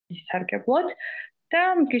სარგებლოდ და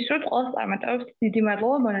გისურვებთ ყველას წარმატებებს. დიდი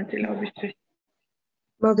მადლობა მონაწილეობისთვის.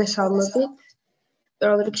 მოგესალმებით.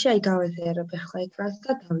 პირველ რიგში აი გავეზიარებ ახლა ეკრანს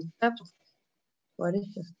და დავიწყებ. თუ არის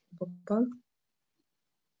შესაძლებლობა.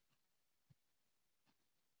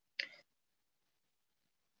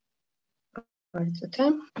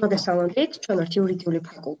 მოგესალმებით. ჩვენ ვართ იურიდიული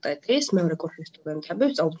ფაკულტეტის მეორე კურსის სტუდენტები,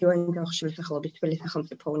 ვსწავლობთ ივანე ჯავახიშვილის სახელობის თბილისის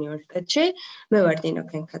სახელმწიფო უნივერსიტეტში. მე ვარ დინა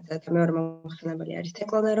ფენქაძე და მეორე მომხმარებელი არის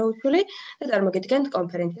თეკლანა რაუჩული და წარმოგიდგენთ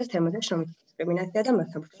კონფერენციას თემაზე შრომით დისკრიმინაცია და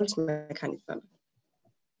მასთან ბრძოლის მექანიზმები.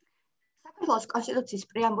 საქართველოს კონსტიტუციის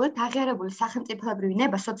პრეამბულით აღიარებული სახელმწიფოებრივი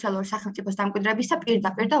ნება სოციალური სახელმწიფოს დამკვიდრებისა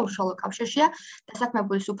პირდაპირ და უშუალო კავშირშია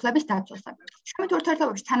დასაქმებულის უფლების დაცვასთან. შრომით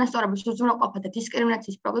ურთიერთობებში თანასწორობის უზრუნველყოფა და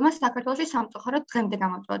დისკრიმინაციის პრობლემა საქართველოში სამწუხაროდ დღემდე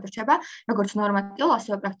გამომწვევად რჩება, როგორც ნორმატიულ,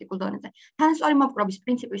 ასევე პრაქტიკულ დონეზე. თანასწორი მოპყრობის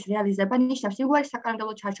პრინციპის რეალიზება ნიშნავს იგივე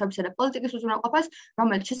საკანონმდებლო ჩარჩოებისა და პოლიტიკის უზრუნველყოფას,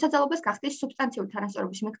 რომელიც შესაძლებლობას გახდის სუბსტანციური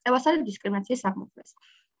თანასწორობის მიღწევასა და დისკრიმინაციის აღმოფხვრას.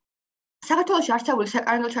 საქართველოში არსებული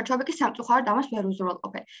საკანონმდებლო ჩარჩოებები სამწუხაროდ ამას ვერ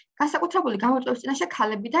უზრუნველყოფენ. განსაკუთრებული გამოწვევის წინაშე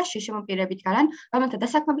ქალები და შიშემო პირები დგანან, რომელთა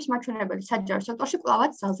დასაქმების მაჩვენებელი საჯარო სექტორში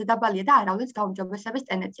კვლავაც ძალზე დაბალია და არავლენს გაუმჯობესების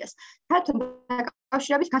ტენდენციას. ქალთან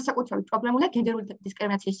დაკავშირებით განსაკუთრებით პრობლემულია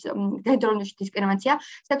გენდერული დისკრიმინაცია,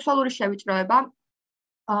 სექსუალური შევიწროება,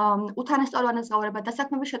 უთანასწორო ანაზღაურება,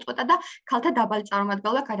 დასაქმების შეწყვეტა და ქალთა დაბალი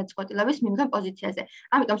წარმომადგენლობა გადაწყვეტილების მიღების პოზიციაზე.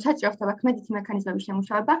 ამიტომ საჭირო ხდება ქმედითი მექანიზმების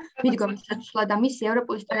შემუშავება, მიდგომის შეცვლა და მისი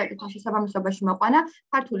ევროპული სტანდარტებთან შესაბამისობაში მოყვანა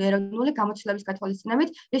ქართული ეროვნული გამოცდილების გათვალისწინებით,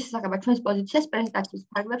 რის შესახებ ჩვენს პოზიციას პრეზენტაციის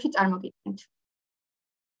ფარგლებში წარმოგიდგენთ.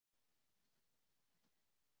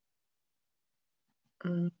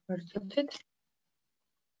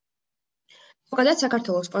 ზოგადად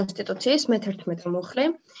საქართველოს კონსტიტუციის მე-11 მუხლი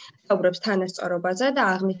საუბრობს თანასწორობაზე და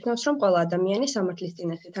აღნიშნავს, რომ ყველა ადამიანი სამართლის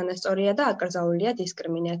წინაშე თანასწორია და აკრძალულია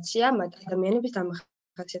დისკრიმინაცია მათ ადამიანების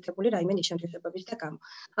დამახასიათებელი რაიმე ნიშან-თვისებების და გამო.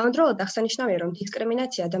 ამავდროულად აღსანიშნავია, რომ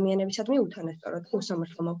დისკრიმინაცია ადამიანებისადმი უთანასწორო და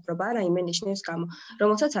უსამართლო მოპყრობაა რაიმე ნიშნის გამო,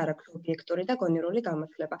 რომელსაც არ აქვს ობიექტური და გონივრული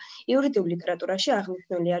გამოსვლება. იურიდიულ ლიტერატურაში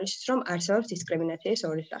აღნიშნული არის, რომ არსებობს დისკრიმინაციის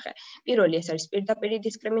ორი სახე. პირველი ეს არის პირდაპირი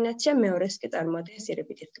დისკრიმინაცია, მეორეს კი წარმოადგენს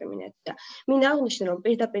ირიბი დისკრიმინაცია. მინდა აღნიშნო, რომ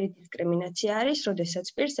პირდაპირი დისკრიმინაცია არის, როდესაც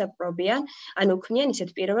პირს აპრობიან, ანუ ქმნიან ისეთ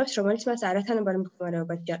პირობებს, რომელიც მას არათანაბარ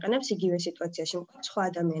მდგომარეობაში აყენებს იგივე სიტუაციაში მყოფ სხვა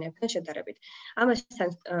ადამიანებთან შედარებით.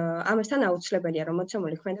 ამასთან აუცილებელია, რომ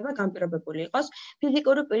მოცემული ქმედება განპირობებული იყოს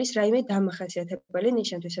ფიზიკური პირის რაიმე დამახასიათებელი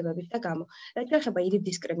ნიშან-თვისებების და გამო. რაც შეეხება ირიბ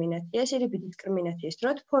დისკრიმინაციას, ირიბი დისკრიმინაციის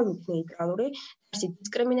დროს ფორმით ნეიტრალური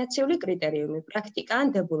დისკრიმინაციული კრიტერიუმი, პრაქტიკა ან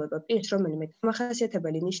დებულება პირს რომელიმე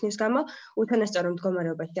დამახასიათებელი ნიშნის გამო უთანასწორო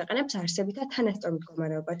მდგომარეობაში აყენებს არსებით და თანასწორ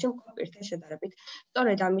მდგომარეობაში მყოფ პირთან შედარებით.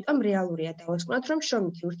 სწორედ ამიტომ რეალურია დავასკვნოთ, რომ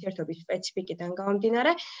შრომითი ურთიერთობის სპეციფიკიდან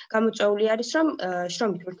გამომდინარე, გამოწვეული არის, რომ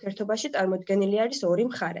შრომით ურთიერთობაში წარმოდგენილი არის ორი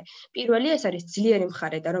მხარე. პირველი ეს არის ძლიერი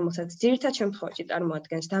მხარე და რომელსაც ძირითად შემთხვევაში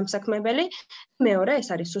წარმოადგენს დამსაქმებელი, მეორე ეს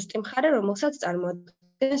არის სუსტი მხარე, რომელსაც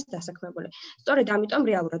წარმოადგენს დასაქმებული. სწორედ ამიტომ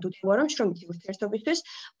რეალურად უთქვა, რომ შრომითი ურთიერთობისთვის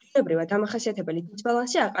ბუნებრივად დამახასიათებელი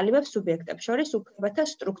დისბალანსი აყალიბებს სუბიექტებს შორის უფლებათა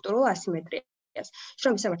სტრუქტურულ ასიმეტრიას.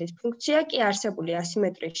 შრომის სამართლის ფუნქცია კი არსებული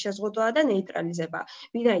ასიმეტრიის შეზღუდვა და ნეიტრალიზება.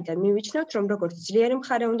 ვინაიდან მივიჩნევთ, რომ როგორც ძლიერი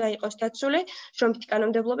მხარე უნდა იყოს დაცული, შრომითი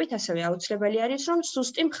კანონმდებლობით ასევე აუცილებელი არის, რომ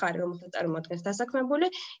სუსტი მხარე, რომელსაც წარმოადგენს დასაქმებული,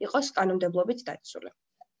 იყოს კანონმდებლობით დაცული.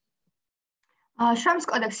 შრომის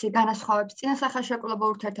კოდექსი განასხვავებს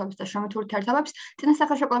წინასახელშეკრულებულ ურთიერთობებს და შრომით ურთიერთობებს.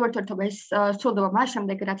 წინასახელშეკრულებულ ურთიერთობა ეს სრულდება მას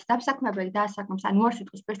შემდეგ, რაც დასაქმებელი დაასაქმებს ან უარს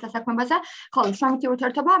იტყვის პირს დასაქმებაზე, ხოლო შრომითი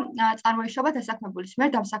ურთიერთობა წარმოიშობა დასაქმებულის მიერ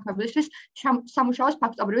დამსაქმებლისთვის სამუშაოს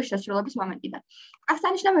ფაქტობრივი შესრულების მომენტიდან.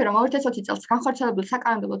 აღსანიშნავია, რომ 2020 წელს განხორციელებული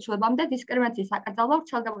საკანონმდებლო ცვლილებამდე დისკრიმინაციის აკრძალვა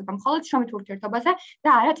ვრცელდებოდა მხოლოდ შრომით ურთიერთობაზე და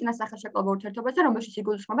არა წინასახელშეკრულებულ ურთიერთობაზე, რომელშიც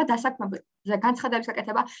იგულისხმება დასაქმებულზე განცხადების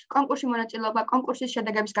გაკეთება, კონკურსში მონაწილეობა, კონკურსის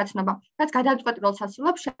შედეგების გაცნობა, რაც გადაწყვეტილებას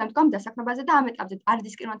ასრულებს შემდგომ დასაქმებაზე და ამ ეტაპზე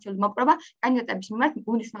არდისკრიმინაციული მოპყრობა კანდიდატების მიმართ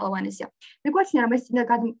უნიშნელოვანესია. მიგვაჩნია, რომ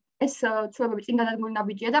ეს ცვლილებები წინ გადადგმული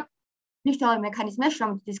ნაბიჯია და მნიშვნელოვანი მექანიზმია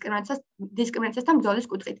შრომით დისკრიმინაციასთან ბრძოლის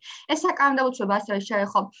კუთხით. ეს საკანონმდებლო ცვლილება ასევე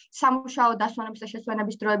შეეხო სამუშაო დასვენების და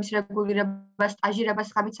შესვენების დროების რეგულირებას,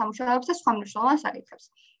 სტაჟირებას, ღამით სამუშაოებს და სხვა მნიშვნელოვან საკითხებს.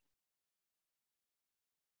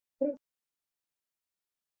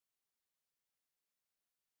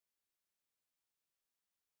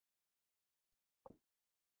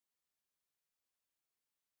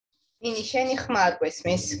 ინი შენი ხმა არ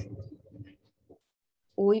გვესმის.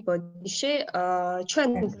 ბოდიში, ჩვენ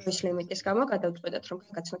დროის ლიმიტის გამო გადავწყვეტეთ, რომ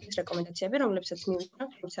გაგაცნოთ ის რეკომენდაციები, რომლებსაც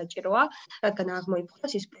მივიცნოთ, რომ საჭიროა, რადგან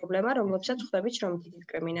აღმოიფხვრას ის პრობლემა, რომლებსაც ხვდებით შრომითი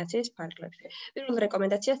დისკრიმინაციის ფარგლებში. პირველ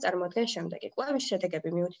რეკომენდაციას წარმოადგენს შემდეგი. კვლევის შედეგები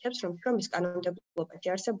მიუთითებს, რომ შრომის კანონმდებლობაში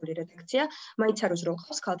არსებული რედაქცია მაინც არ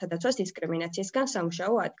უზრუნველყოფს ქალთა დაცვას დისკრიმინაციისგან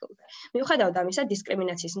სამუშაო ადგილზე. მიუხედავად ამისა,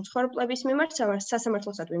 დისკრიმინაციის მსხვერპლების მიმართ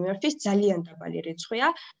სასამართლოსადმი მიმართვის ძალიან დაბალი რიცხვია,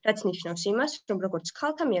 რაც ნიშნავს იმას, რომ როგორც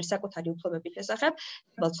ქალთა მიერ საკუთარი უფლებების შესახებ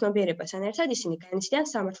დაბალ ცნობიერებასთან ერთად ისინი განიცდიან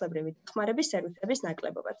სამართლებრივი დახმარების სერვისების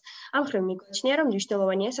ნაკლებობას. ამ მხრივ მიგვაჩნია, რომ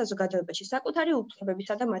მნიშვნელოვანია საზოგადოებაში საკუთარი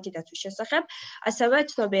უფლებებისა და მათი დაცვის შესახებ, ასევე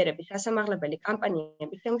ცნობიერების დასამაღლებელი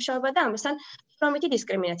კამპანიების შემუშავება და ამასთან შრომითი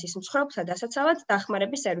დისკრიმინაციის მსხვერპლთა დასაცავად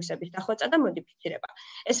დახმარების სერვისების დახვეწა და მოდიფიცირება.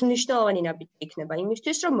 ეს მნიშვნელოვანი ნაბიჯი იქნება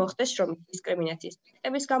იმისთვის, რომ მოხდეს შრომითი დისკრიმინაციის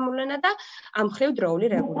ფაქტების გამოვლენა და ამ მხრივ დროული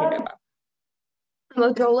რეგულირება.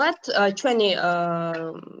 ამავდროულად ჩვენი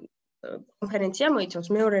კონფერენცია მოიცავს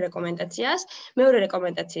მეორე რეკომენდაციას. მეორე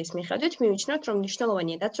რეკომენდაციის მიხედვით მივიჩნევთ, რომ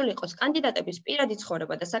მნიშვნელოვანია დაცული იყოს კანდიდატების პირადი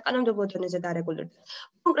ცხოვრება და საკანონმდებლო დონეზე დარეგულირდეს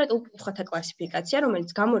კონკრეტულ კითხვათა კლასიფიკაცია, რომელიც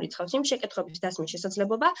გამორიცხავს იმ შეკითხვების დასმის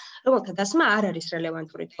შესაძლებლობა, რომელთა დასმა არ არის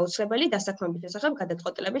რელევანტური და აუცილებელი დასაქმების შესახებ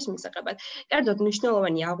გადაწყვეტილების მისაღებად. კერძოდ,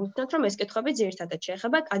 მნიშვნელოვანია აღვნიშნოთ, რომ ეს კითხვები ძირითადად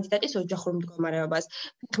შეეხება კანდიდატის ოჯახურ მდგომარეობას,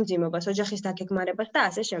 ფეხმძიმებას, ოჯახის დაგეგმარებას და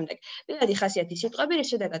ასე შემდეგ. პირადი ხასიათის სიტყვები, რის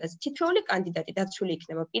შედეგადაც თითოეული კანდიდატი დაცული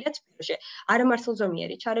იქნება პირად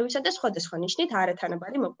არამართლზომიერი ჩარევისა და სხვადასხვა ნიშნით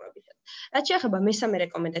არათანაბარი მოპყრობისას. რაც შეეხება მესამე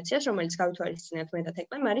რეკომენდაციას, რომელიც გავითვალისწინებთ მე და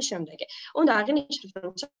თეკლემ, არის შემდეგი. უნდა აღინიშნოს,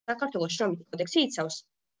 რომ საქართველოს შრომითი კოდექსი იცავს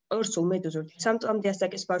 2 სულ მედუზურ 3 წლამდე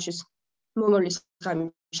ასაკის ბავშვის მომავლის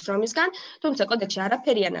ღამის შრომისგან, თუმცა კოდექსში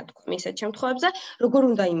არაფერია ნათქვამი ისეთ შემთხვევებზე, როგორ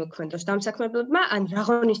უნდა იმოქმედოს დამსაქმებლებმა, ან რა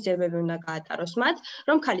ღონისძიებები უნდა გაატაროს მათ,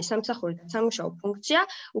 რომ ქალის სამსახური და სამუშაო ფუნქცია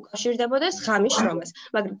უკავშირდებოდეს ღამის შრომას,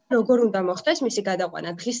 მაგრამ როგორ უნდა მოხდეს მისი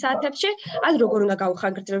გადაყვანა დღის საათებში, ან როგორ უნდა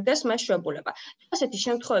გაუხანგრძლივდეს მას შვებულება. ასეთი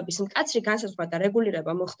შემთხვევების მკაცრი განსაზღვრა და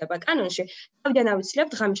რეგულირება მოხდება კანონში, თავიდან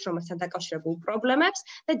ავიცლებთ ღამის შრომასთან დაკავშირებულ პრობლემებს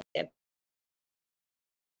და დიდებს.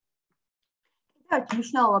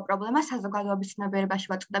 მნიშვნელოვანი პრობლემა საზოგადოების ცნობიერებაში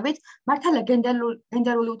ვაწყდებით. მართალია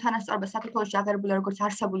გენდერული უთანასწორობა საქართველოში აღიარებულია როგორც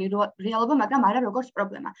არსებული რეალობა, მაგრამ არა როგორც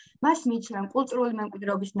პრობლემა. მას მიიჩნევენ კულტურული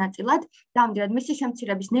მემკვიდრეობის ნაწილად და ამდენად მისი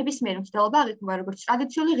შემცირების ნებისმიერი მცდელობა აღიქმება როგორც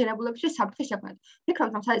ტრადიციული ღირებულებისთვის საფრთხის შექმნად. ვფიქრობ,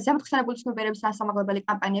 რომ ზემოთხსენებული ცნობიერების დასამაღლებელი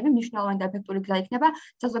კამპანიები მნიშვნელოვანი და ეფექტური გზა იქნება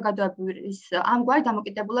საზოგადოების ამგვარი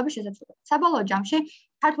დამოკიდებულების შესაძლებლად. საბოლოო ჯამში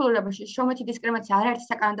ქართულობაში შრომითი დისკრიმინაცია არაერთი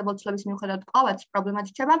საკანონმდებლო ცვლილების მიუხედავად კვლავაც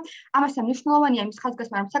პრობლემად რჩება. ამასთან მნიშვნელოვანია იმის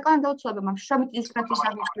ხაზგასმა, რომ საკანონმდებლო ცვლილებამ შრომითი დისკრიმინაციის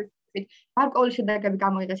აღიარების გარკვეული შედეგები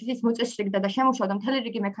გამოიღეს, ისიც მოწესრიგდა და შემუშავდა მთელი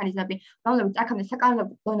რიგი მექანიზმები, რომლებიც აქამდე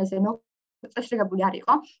საკანონმდებლო დონეზე მოწესრიგებული არ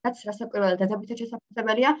იყო, რაც რასაკვირველად დადებითად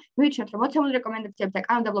შესაძლებელია. მივიჩნევთ, რომ მოცემული რეკომენდაციები და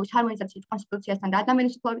კანონმდებლობის ჰარმონიზაციის კონსტიტუციასთან და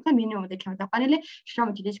ადამიანის უფლებებთან მინიმუმად იქნება დაყვანილი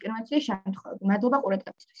შრომითი დისკრიმინაციის შემთხვევები. მადლობა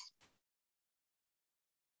ყურადღებისთვის.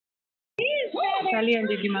 ძალიან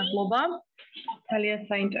დიდი მადლობა. ძალიან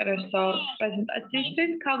საინტერესო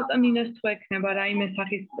პრეზენტაციისთვის. ქალბატონინოს თუ ექნება რაიმე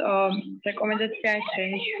სახის რეკომენდაცია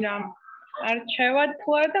შენიშნა არჩევად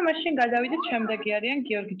თუ არა და მაშინ გადავიდეთ შემდეგი არიან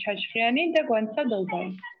გიორგი ჩაჩხიანი და გვანცა დოლბაი.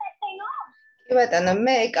 კი ბატონო,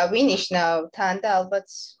 მე ეკა ვინიშნავ თან და ალბათ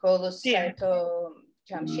ბოლოს საერთო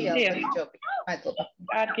ჯამში ალბათ ჯობი. მადლობა.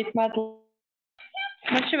 კარგით, მადლობა.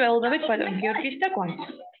 მაშინ ველოდებით ბატონ გიორგის და გვანცა.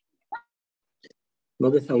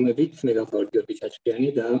 მოგესალმებით, მე ვარ გიორგი ჩაჩხიანი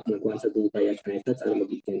და გვანცა დულბაიასთან ერთად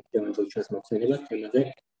წარმოგიდგენთ ჩვენს მოხსენებას თემაზე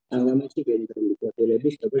პარლამენტში გენდერული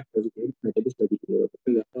კვოტირების როგორც პოზიტიური ქმედების მოდიფიცირება.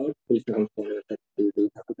 ვახავთ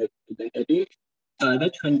ფაქულტეტის სტუდენტები და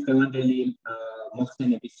ჩვენ დღევანდელი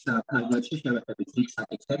მოხსენების ფარგლებში შევეხებით რიგ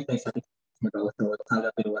საკითხებს და ეს საკითხები მოგავსავთ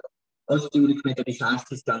თავდაპირველად პოზიტიური ქმედების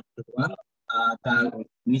არსის განხილვა და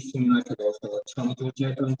მისი მიმართება უბრალოდ შრომითი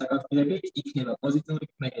ურთიერთობების დაკავშირებით იქნება პოზიტიური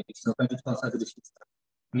ქმედების ზოგადი თვალსაზრისით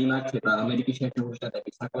მიმართება ამერიკის შეერთებული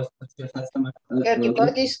შტატების საკონსტიტუციო სასამართლოს. გიორგი,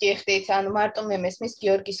 ბოდიშ გიხდით, ანუ მარტო მე მესმის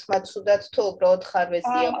გიორგის ხმა ცუდად თუ უბრალოდ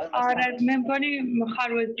ხარვეზია ყველასთან? არა, მე მგონი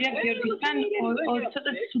ხარვეზია გიორგისთან,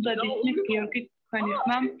 ცოტა ცუდად ისმის გიორგის თქვენი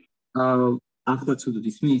ხმა. ახლა ცუდად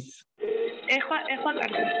ისმის? ეხლა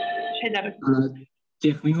კარგად შედარებით.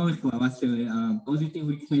 მივიხილავ ასევე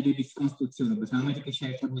პოზიტიური ქმედების კონსტიტუციურობას ამერიკის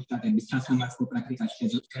შეერთებული შტატების სასამართლო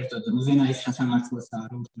პრაქტიკაში კერძოდ რუზენაის სასამართლოს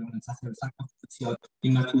რომელსაც ასევე საკონსტიტუციო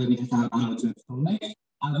მიმართულებითაც ამოწმებს თურმე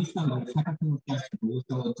ვისწავლოთ საქართველოს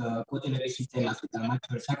უბრალოდ კვოტირების სისტემაზე და მათ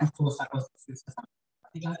შორის საქართველოს საკონსტიტუციო სასამართლოს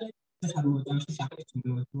პრაქტიკაზე შესაბამისად ჯამში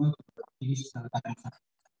საქართველოს ის გადასახადი.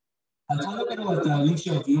 თავდაპირველად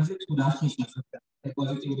ვინჩიო იმაზე თუ რას ნიშნავს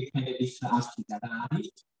პოზიტიური ქმედების არსი და რა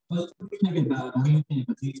არის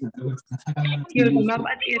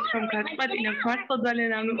მაპატიეთ რომ გაწყვეტინებთ მართლა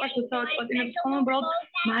ძალიან არ მიყვარს უცალ წყვეტინებთ ხომ უბრალოდ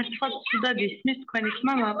მართლა ცუდად ისმის თქვენი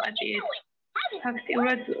ხმა მაპატიეთ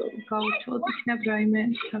ფაქტიურად გაუჩვენოთ იქნებ რაიმე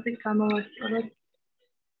საკითხი გამოვასწოროთ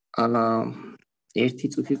ერთი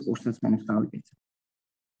წუთის კურსს მომს გავიკეთე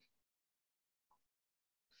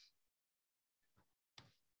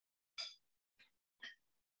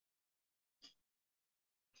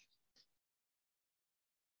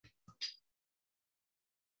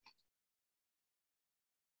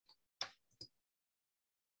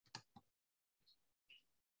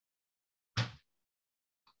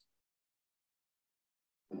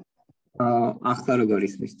ახლა როგორ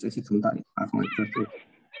ისმის წესით უნდა ახლა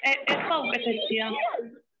ეხლა უკეთესია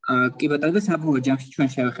კი ბატონო საბოლოო ჯამში ჩვენ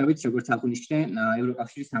შევეხებით როგორც აღვნიშნე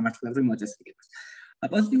ევროკავშირის სამართლებრივ მოწესრიგებას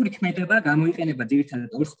პოზიტიური ქმედება გამოიყენება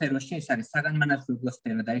ძირითადად ორ სფეროში ეს არის საგანმანათლებლო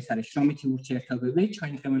სფერო და ეს არის შრომითი ურთიერთობები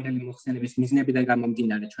ჩვენი დღევანდელი მოხსენების მიზნებიდან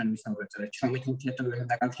გამომდინარე ჩვენ ვისაუბრებთ შრომითი ურთიერთობებთან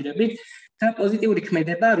დაკავშირებით და პოზიტიური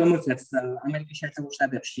ქმედება რომელსაც ამერიკის შეერთებულ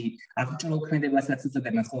შტატებში აღჭურვილ ქმედებასაც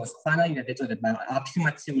უწოდებენ ხოლო სხვანაირად ეწოდება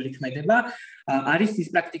აფირმაციული ქმედება არის ის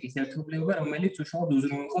პრაქტიკის ერთობლიობა რომელიც უშუალოდ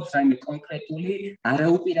უზრუნველყოფს რაიმე კონკრეტული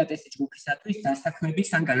არაუპირატესი ჯგუფისათვის დასაქმების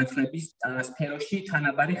ან განათლების სფეროში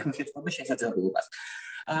თანაბარი ხელშეწყობის შესაძლებლობას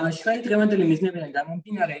ჩვენი დღევანდელი მიზნებიდან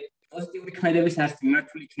გამომდინარე პოზიტიური ქმედების არც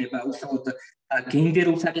მიმართული იქნება უშუალოდ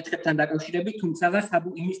გენდერულ საკითხებთან დაკავშირებით, თუმცა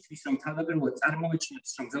იმისთვის რომ თავდაპირველად წარმოვიჩინოთ,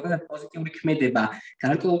 რომ ზოგადად პოზიტიური ქმედება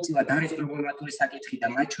გარკვეულწილად არის პრობლემატური საკითხი და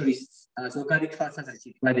მათ შორის ზოგადი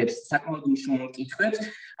თვალსაზრისით ვადებს საკმაოდ მნიშვნელოვან კითხვებს,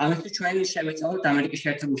 ამისთვის ჩვენ შევეცვალოთ ამერიკის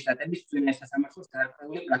შეერთებულ შტატების უზენაეს სასამართლოს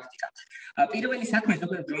გარკვეული პრაქტიკა. პირველი საქმე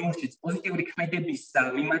ზოგადად რომელშიც პოზიტიური ქმედების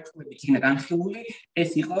მიმართულებით იქნა განხილული,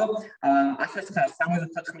 ეს იყო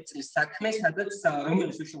 1974 წლის საქმე, სადაც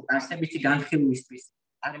რომელიც უშუალოდ არსებითი განხილულისთვის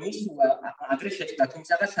არ მისულა ადრე შეწყდა,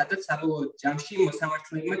 თუმცა სადაც საბოლოო ჯამში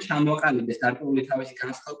მოსამართლებმა ჩამოაყალიბეს გარკვეული თავისი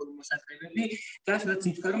განსხვავებული მოსაზრებები და სადაც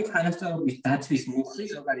ითქვა, რომ თანასწორობის დაცვის მუხლი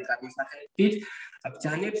ზოგადი გადმოსახედით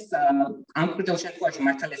ბრძანებს ამ კრიტიკულ შემთხვევაში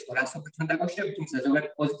მართალია ეს რასობთან დაკავშირებით, თუმცა ზოგადი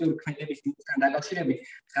პოზიტიური ქმედების მუხლთან დაკავშირებით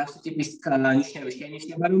ხავსი ტიპის ნიშნები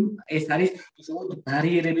შეინიშნება, რომ ეს არის უშუალოდ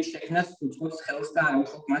ბარიერების შექმნას უწყობს ხელს და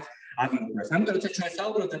უშუალოდ მათ აღმოჩნდა. ამიტომ როცა ჩვენ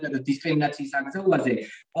საუბრობთ ზოგადად დისკრიმინაციის აკრძალვაზე,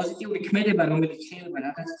 პოზიტიური ქმედება, რომელიც შეიძლება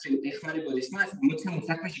რაღაცნაირად ეხმარებოდეს მას, მოცემულ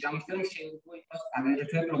საქმეში გამოჩნდა, რომ შეიძლება იყოს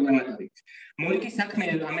აგრეთვე პრობლემატური. მორიკის საქმე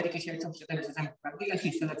ამერიკის შეერთებულ შტატების სასამართლო პრაქტიკაში,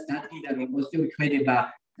 სადაც დადგინდა, რომ პოზიტიური ქმედება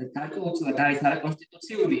გარკვეულწილად არის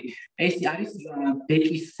არაკონსტიტუციური, ეს არის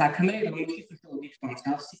ბეკის საქმე, რომელშიც უშუალოდ იხსნა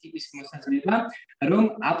ხავსი ტიპის მოსაზრება, რომ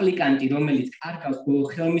აპლიკანტი, რომელიც კარგავს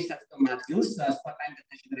ხელმისაწვდომ ადგილს სხვა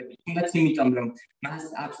კანდიდატთან შედარებით, თუნდაც იმიტომ, რომ მას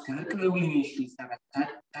აქვს გარკვეული ნიშნის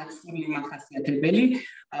დაცული მახასიათებელი,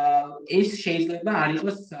 ეს შეიძლება არ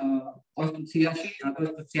იყოს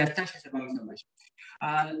კონსტიტუციასთან შესაბამისობაში.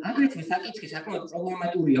 აგრეთვე საკითხი საკმაოდ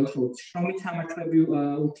პრობლემატურია უშუალოდ შრომით სამართლებრივ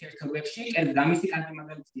ურთიერთობებში, კერძოდ ამისი კარგი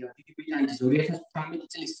მაგალითია დიდი ბრიტანეთის 2018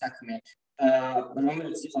 წლის საქმე,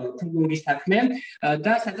 რომელიც იყო თუნგის საქმე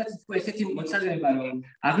და სადაც იყო ესეთი მოწესრიგება, რომ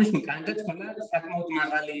აღნიშნულ კანდიდატს ჰქონდა საკმაოდ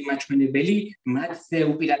მაღალი მაჩვენებელი, მათზე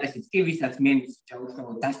უპირატესიც კი, ვისაც მიენიჭა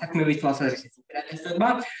უშუალოდ დასაქმების თვალსაზრისით უპირატესობა,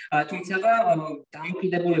 თუმცა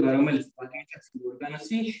დამოკიდებულება, რომელიც ადმინისტრაციული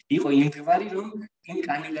ორგანოსი იყო იმგვარი, რომ იმ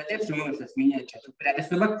კანდიდატებს, რომელსაც მიენიჭათ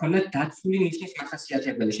უპირატესობა, ჰქონდათ დაცული ნიშნის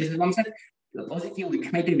მახასიათებელი. შესაბამისად, პოზიტიური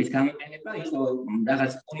ქმედების გამოყენება იყო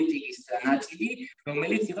რაღაც პოლიტიკის ნაწილი,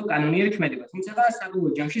 რომელიც იყო კანონიერი ქმედება. თუმცა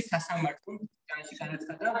საბოლოო ჯამში სასამართლომ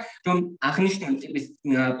განაცხადა, რომ აღნიშნული ტიპის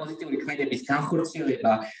პოზიტიური ქმედების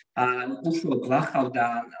განხორციელება უშუალოდ გლახავდა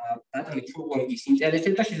ბატონი ჩულონგის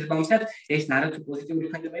ინტერესებს და შესაბამისად ეს არათუ პოზიტიური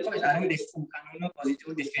ქმედება იყო, არამედ ეს უკანონო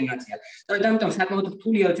პოზიტიური დისკრიმინაცია. სწორედ ამიტომ საკმაოდ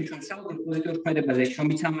რთულია როცა ჩვენ საუბრობთ პოზიტიურ ქმედებაზე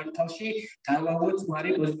შრომით სამართალში, გავავლოთ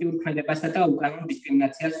ზღვარი პოზიტიურ ქმედებასა და უკანონო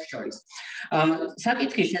დისკრიმინაციას შორის.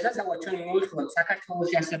 საკითხის შესაძლებლად ჩვენ მოვიხილოთ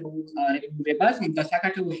საქართველოში არსებულ რეგულირებას და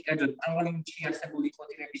საქართველოში კერძოდ პარლამენტში არსებული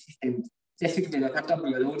კვოტირების სისტემით. ეს იქნება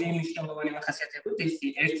ფაქტობრივად ორი მნიშვნელოვანი მახასიათებლით.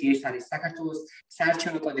 ერთი ეს არის საქართველოს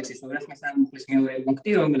საარჩევნო კოდექსის 213 მუხლის მეორე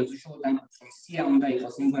პუნქტი, რომელიც უშუალოდ ამბობს, რომ სია უნდა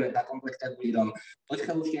იყოს იმგვარად დაკომპლექტებული, რომ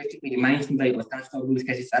ოთხეულში ერთი პირი მაინც უნდა იყოს განსხვავებული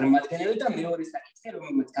სქესის წარმომადგენელი და მეორე საკითხი,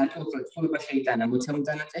 რომელიც გარკვეულწილად ცვლილება შეიტანა მოცემულ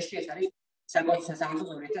დანაწევრში, ეს არის საკუთარ სასამართლოს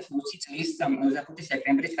 2020 წლის 25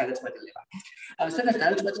 სექტემბრის გადაწყვეტილება. სადაც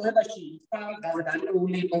გადაწყვეტილებაში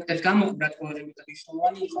გარკვეული პუნქტების გამოყენება ყველაზე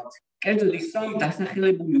მნიშვნელოვანი იყო. კერძოდ ის, რომ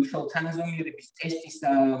დასახელებული უშუალოდ თანაზომიერების ტესტის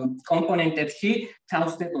კომპონენტებში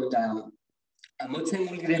თავსდებოდა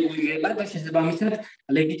მოცემული რეგულირება და შესაბამისად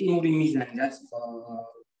ლეგიტიმური მიზანი, რაც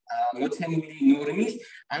მოცემული ნორმის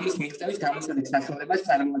ამის მიღწევის გამოსავალ საშუალებას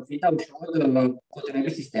წარმოადგენდა უშუალოდ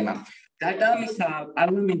კვოტირების სისტემა. გარდა ამისა,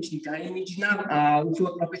 პარლამენტში დაიმიჯნა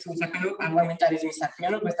უშუალოდ პროფესიული საქმიანობა პარლამენტარიზმის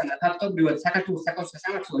საქმიანობასთან და ფაქტობრივად საქართველოს საკონსულტაციო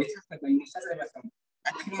სამართლო ეთახება იმ შესაძლებლობას, რომ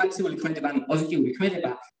აფირმაციული ქმედება, ანუ პოზიტიური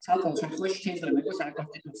ქმედება ცალკეულ შემთხვევაში შეიძლება იყოს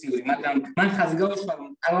არაკონსტიტუციური, მაგრამ მან ხაზი გაუშვა, რომ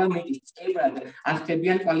პარლამენტის წევრად არ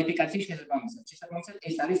ხდებიან კვალიფიკაციის შესაბამისად. შესაბამისად,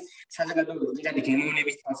 ეს არის საზოგადოების პირადი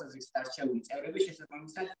გემოვნების თვალსაზრისით არჩეული წევრები,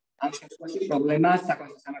 შესაბამისად ამ შემთხვევაში პრობლემას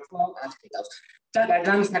საკონსულტაციო სამართლო აღწევს. და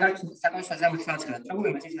გარდა საკონსულტაციო სამართლის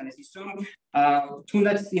პრობლემას ის არის ის, რომ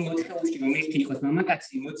თუნდაც იმ მოთხოვნში რომ ერთი იყოს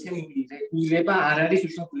მამაკაცი, მოცემული რეგულირება არ არის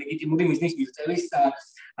უშუალოდ ლეგიტიმური მიზნის მიღწევის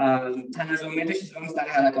თანაზომია და შესაბამისად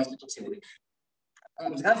არის არაკონსტიტუციური.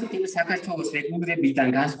 მსგავსი ტიპის საქართველოს რეგულირებიდან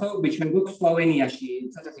განსხვავებით ჩვენ გვაქვს სლოვენიაში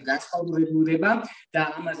ცოტათი განსხვავებული რეგულირება და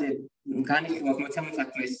ამაზე განიხილავს მოცემული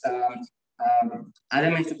საქმის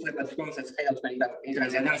ადამიანის უფლებაც, რომელსაც ხედავთ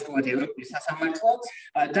მიგრანტი ადამიანის უფლებათა ევროპული სასამართლო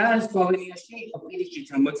და სლოვენიაში პირიქით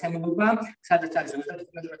მოცემულობა, სადაც არის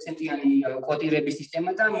 25%-იანი კვოტირების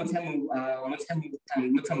სისტემა და მოცემულ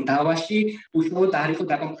დავაში უშუალოდ არ იყო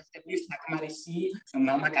დაკომპლექტებული საკმარისი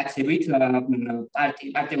მამაკაცებით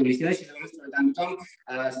პარტიული ლისტა და შესაბამისად ამიტომ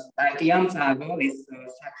პარტიამ წააგო ეს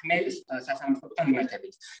საქმე სასამართლოთან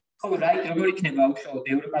მიმართებით. ხო, როგორ იქნება უშუალოდ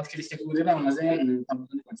ევროკავშირის რეგულირება ამაზე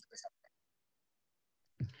თამბობილი კონცეფცია.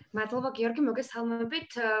 მადლობა გიორგი,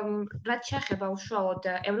 მოგესალმებით. რაც შეეხება უშუალოდ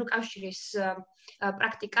ევროკავშირის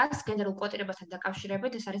პრაქტიკას გენდერულ კვოტირებასთან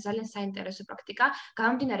დაკავშირებით, ეს არის ძალიან საინტერესო პრაქტიკა.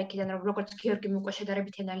 გამომდინარე იქიდან, რომ როგორც გიორგიმ უკვე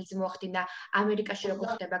შედარებითი ანალიზი მოახდინა, ამერიკაში როგორ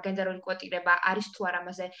ხდება გენდერული კვოტირება, არის თუ არა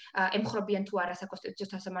ამაზე ემხრობიან თუ არა საკონსტიტუციო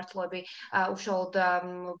სასამართლოები უშუალოდ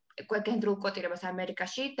გენდერულ კვოტირებას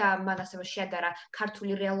ამერიკაში და მან ასევე შეადარა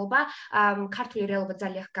ქართული რეალობა. ქართული რეალობა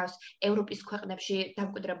ძალიან ჰგავს ევროპის ქვეყნებში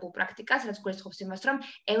დამკვიდრებულ პრაქტიკას, რაც გულისხმობს იმას, რომ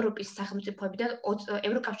ევროპის სახელმწიფოებიდან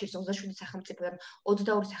ევროკავშირის 27 სახელმწიფოდან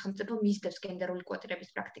 22 სახელმწიფო მისდევს გენდერული კვოტირების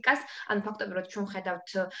პრაქტიკას. ანუ ფაქტობრივად ჩვენ ხედავთ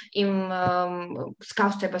იმ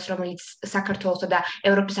მსგავსებას, რომელიც საქართველოსა და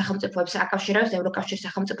ევროპის სახელმწიფოებს აკავშირებს, ევროკავშირის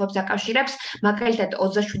სახელმწიფოებს აკავშირებს. მაგალითად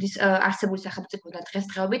 27 არსებული სახელმწიფოდან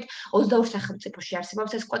დღესდღეობით 22 სახელმწიფოში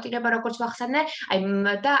არსებობს ეს კვოტირება, როგორც ვახსენე,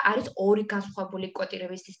 და არის ორი განსხვავებული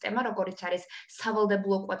კვოტირების სისტემა, როგორიც არის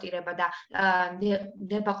სავალდებულო კვოტირება და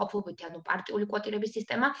ნებაყოფლობითი, ანუ პარტიული კვოტირების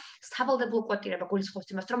სისტემა. სავალდებულო კვოტირება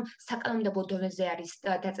გულისხმობს იმას, რომ საკანონმდებლო დონეზე არის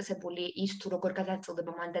დაწესებული ის თუ როგორ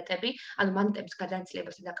გადაწილდება მანდატები, ანუ მანდატების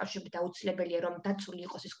გადაწილებასთან დაკავშირებით აუცილებელია, რომ დაცული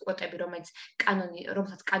იყოს ის კვოტები,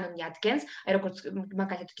 რომელსაც კანონი ადგენს, აი როგორც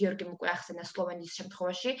მაგალითად გიორგიმ უკვე ახსენა სლოვენიის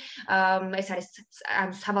შემთხვევაში, ეს არის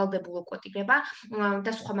ანუ სავალდებულო კვოტირება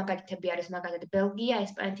და სხვა მაგალითები არის მაგალითად ბელგია,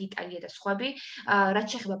 ესპანეთი, იტალია და სხვები. რაც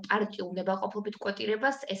შეეხება პარტიულ ნებაყოფლობით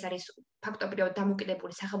კვოტირებას, ეს არის ფაქტობრივად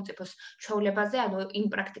დამოკიდებული სახელმწიფოს ჩვეულებაზე, ანუ იმ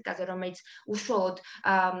პრაქტიკაზე, რომელიც უშუალოდ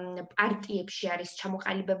პარტიებში არის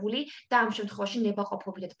ჩამოყალიბებული და ამ შემთხვევაში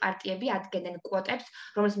ნებაყოფლობითად პარტიები ადგენენ კვოტებს,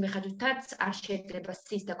 რომლის მიხედვითაც არ შეიძლება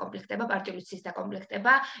სის დაკომპლექტება, პარტიული სის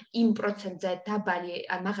დაკომპლექტება იმ პროცენტზე დაბალი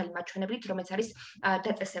ან მაღალი მაჩვენებლით, რომელიც არის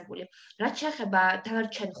დაწესებული. რაც შეეხება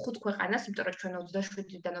დანარჩენ 5 ქვეყანას, იმიტომ რომ ჩვენ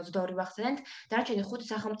 27-დან 22 ვახსენეთ, დანარჩენი 5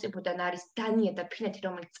 სახელმწიფოდან არის დანია და ფინეთი,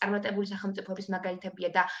 რომელიც წარმატებული სახელმწიფოების მაგალითებია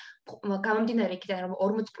და გამომდინარე იქიდან, რომ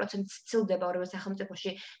 40% სცილდება ორივე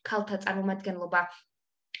სახელმწიფოში ქალთა წარმომადგენლობა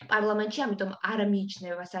პარლამენტში, ამიტომ არ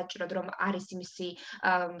მიიჩნევა საჭიროდ, რომ არის იმისი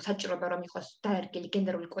საჭიროება, რომ იყოს დაერგილი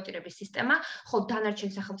გენდერული კვოტირების სისტემა, ხოლო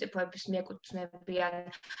დანარჩენ სახელმწიფოების მიეკუთვნებიან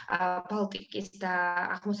ბალტიკის და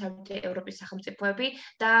აღმოსავლეთ ევროპის სახელმწიფოები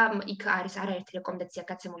და იქ არის არაერთი რეკომენდაცია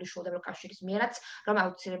გაცემული შუალ ევროკავშირის მიერაც, რომ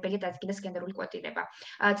აუცილებელია დადგინდეს გენდერული კვოტირება.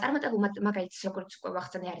 წარმატებულ მაგალითს, როგორც უკვე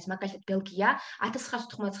ვახსენე, არის მაგალითად ბელგია.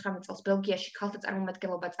 1999 წელს ბელგიაში ქალთა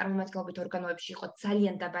წარმომადგენლობით ორგანოებში იყო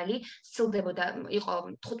ძალიან დაბალი, სცილდებოდა იყო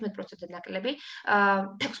 15% ნაკლები,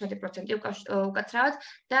 16% უკაცრავად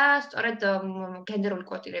და სწორედ გენდერული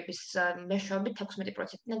კვოტირების მეშვეობით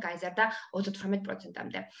 16%-დან გაიზარდა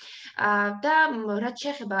 38%-მდე. და რაც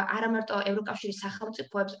შეეხება არა მარტო ევროკავშირის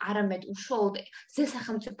სახელმწიფოებს, არამედ უშუალოდ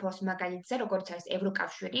ზესახელმწიფოს მაგალითზე, როგორც არის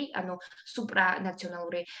ევროკავშირი, ანუ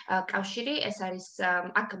სუპრანაციონალური კავშირი, ეს არის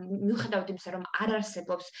აქ მიუხედავად იმისა, რომ არ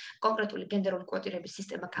არსებობს კონკრეტული გენდერული კვოტირების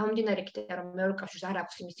სისტემა, გამომდინარე იქიდან, რომ ევროკავშირს არ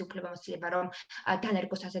აქვს იმისი უფლებამოსილება, რომ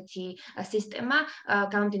დანერგოს ასეთი სისტემა,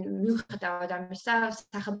 მიუხედავად ამისა,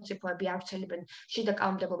 სახელმწიფოები ავრცელებენ შიდა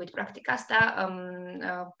კანონმდებლობით პრაქტიკას და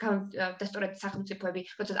სწორედ სახელმწიფოები,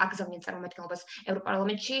 როცა აგზავნიან წარმომადგენლობას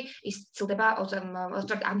ევროპარლამენტში, ის ცდილდება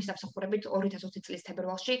სწორედ ამის დამსახურებით 2020 წლის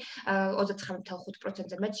თებერვალში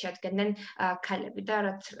 39.5%-ზე მეტ შეადგენენ ქალები და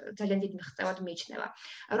რაც ძალიან დიდ მიღწევად მიიჩნევა.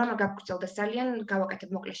 რომ არ გაგრძელდეს ძალიან, გავაკეთებ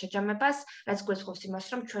მოკლე შეჯამებას, რაც გულისხმობს იმას,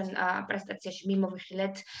 რომ ჩვენ პრეზენტაციაში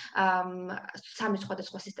მიმოვიხილეთ 3 სხვადასხვა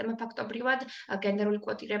სხვადასხვა სისტემა ფაქტობრივად გენდერული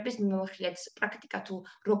კვოტირების მიმოხილეთ პრაქტიკა თუ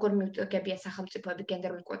როგორ მიუგებია სახელმწიფოები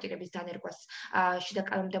გენდერული კვოტირების დანერგვას შიდა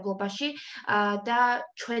კანონმდებლობაში და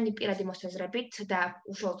ჩვენი პირადი მოსაზრებით და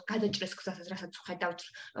უშუალოდ გადაჭრის გზასაც რასაც ვხედავთ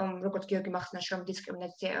როგორც გიორგი მახსნა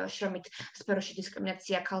შრომით სფეროში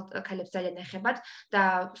დისკრიმინაცია ქალებს ძალიან ეხებათ და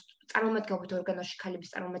წარმომადგენლობით ორგანოში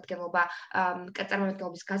ქალების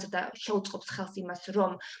წარმომადგენლობის გაზრდა შეუწყობს ხელს იმას,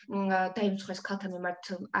 რომ დაიმსხვრეს ქალთა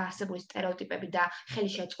მიმართ არსებული სტერეოტიპები და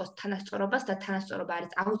ხელი შეეწყოს თანასწორობას და თანასწორობა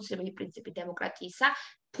არის აუცილებელი პრინციპი დემოკრატიისა,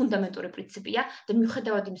 ფუნდამენტური პრინციპია და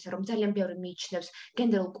მიუხედავად იმისა, რომ ძალიან ბევრი მიიჩნევს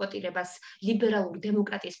გენდერულ კვოტირებას ლიბერალური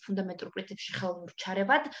დემოკრატიის ფუნდამენტურ პრინციპში ხელოვნურ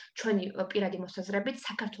ჩარევად, ჩვენი პირადი მოსაზრებით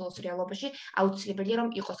საქართველოს რეალობაში აუცილებელია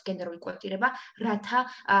რომ იყოს გენდერული კვოტირება, რათა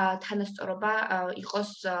თანასწორობა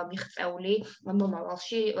იყოს მიღწეული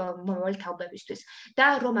მომავალი თაობებისთვის. და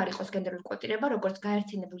რომ არ იყოს გენდერული კვოტირება, როგორც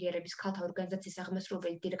გაერთიანებული ერების ქალთა ორგანიზაციის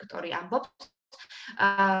აღმასრულებელი დირექტორი ამბობს,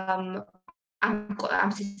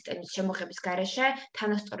 ამ სისტემის შემოღების გარეშე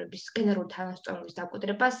გენერალური თანასწორობის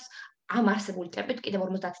დაკვირვებას ამ არსებული ტემპით კიდევ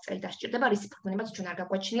 50 წელი დასჭირდება, რის ფორმებაც ჩვენ არ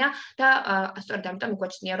გაგვაჩნია და სწორედ ამიტომ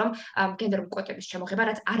მიგვაჩნია, რომ გენდერული კვოტების შემოღება,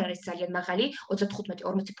 რაც არ არის ძალიან მაღალი,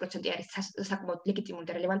 35-40% არის საკმაოდ ლეგიტიმური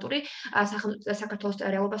და რელევანტური საქართველოს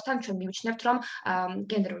რეალობასთან, ჩვენ მივიჩნევთ, რომ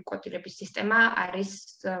გენდერული კვოტირების სისტემა არის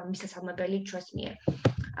მისასალმებელი ჩვენს მიერ.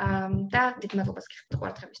 და დიდ მადლობას გიხდით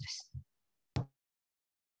ყურადღებისთვის.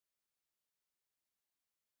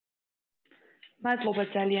 მადლობა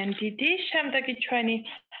ძალიან დიდი. შემდეგი ჩვენი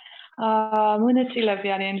მონაწილეები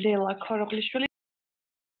არიან ლელა ქოროღლიშვილი.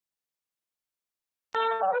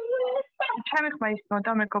 ჩემი ხმა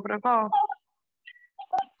ისმოდა მეგობრებო?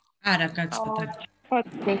 არა, გაწყვეტა.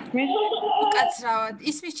 უკაცრავად,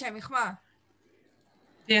 ისმის ჩემი ხმა?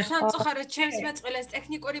 სამწუხაროდ ჩემს მეწყვილეს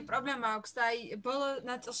ტექნიკური პრობლემა აქვს და აი ბოლო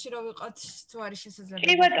ნაწილში რო ვიყოთ თუ არის შესაძლებელი.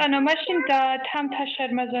 კი ბატონო, მაშინ და თამთა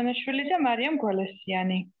შერმაზანაშვილი და მარიამ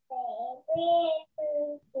გველესიანი.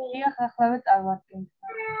 დიახ, ახლა წავარდგენთ.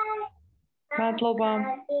 მადლობა.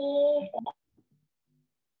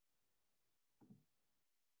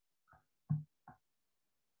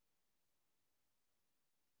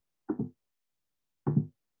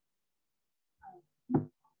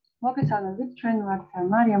 მოგესალმებით, ჩვენ ვართ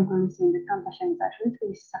მარიამ გველესიანი და თამთა შერმაზანაშვილი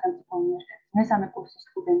თბილისის სახელმწიფო უნივერსიტეტის მესამე კურსის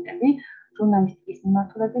სტუდენტები ჟურნალისტიკის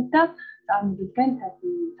მიმართულებით და წარმოვიდგენთ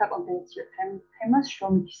საკონფერენციო თემას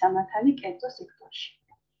შრომითი სამართალი კერძო სექტორში.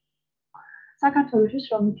 საქართველოში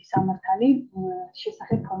შრომითი სამართალი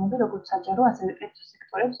შესახებ ფორმები როგორც საჯარო, ასევე კერძო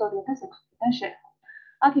სექტორებს 2006 წლიდან შეეხო.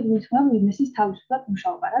 აქ იგულისხმება ბიზნესის თავისუფლად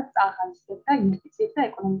მუშაობა, რაც წარხანისდებდა ინვესტიციებს და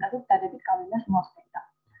ეკონომიკაზე დადებით გავლენას მოახდენდა.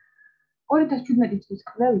 2017 წლის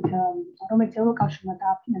კვლევით, რომელიც ევროკავშირმა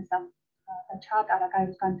დააფინანსა და ჩაატარა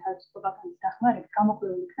გაეროს განვითარების პროგრამის დახმარებით,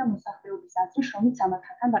 გამოკვლეული იქნა მოსახლეობის აზრი შრომით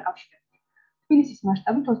სამართალთან დაკავშირებით. თბილისის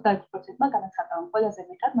მასშტაბით 21%-მა განაცხადა, რომ ყველაზე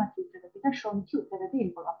მეტად მათი უფლებებიდან შრომითი უფლებები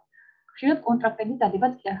ირღვევა. ხშირად კონტრაქტების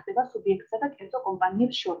დადებაც კი არ ხდება სუბიექტსა და კერძო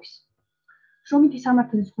კომპანიებს შორის. შრომითი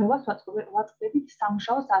სამართლის ზღვრებას ვაწყდებით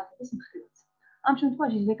სამუშაო საათების მხრივაც. ამ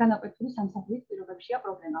შემთხვევაში ზეგანაკვეთური სამსახურის პირობებშია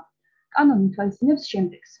პრობლემა. კანონი ითვალისწინებს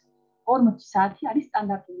შემდეგს. 40 საათი არის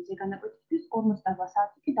სტანდარტული ზეგანაკვეთისთვის, 48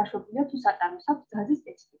 საათი კი დაშვებულია თუ საწარმოს აქვს გზაზე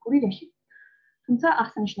სპეციფიკური რეჟიმი. თუმცა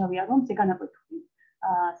აღსანიშნავია, რომ ზეგანაკვეთური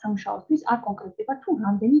სამუშაოსთვის არ კონკრეტდება თუ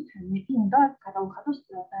რამდენი თვე უნდა გადაუხადოს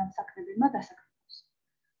საქმებელმა დასაქმებელს.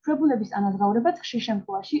 მშობლების ანაზღაურებაც ხშირ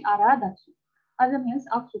შემთხვევაში არაა დაცული. ადამიანს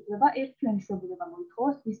აქვს უფლება ერთთვიანი მშობლება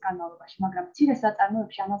მოითხოვოს თვის განმავლობაში, მაგრამ მცირე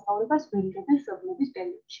საწარმოებში ანაზღაურებას ვერ იღებენ მშობლების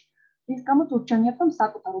პერიოდში. რის გამოც ურჩევნიათ, რომ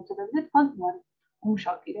საკუთარ უფლებებზე თქვან უარი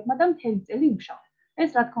უმუშაო პირებმა და მთელი წელი იმუშაონ.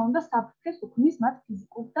 ეს რა თქმა უნდა საფრთხეს უქმნის მათ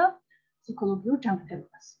ფიზიკურ და ფსიქოლოგიურ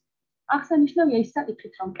ჯანმრთელობას. აღსანიშნავია ის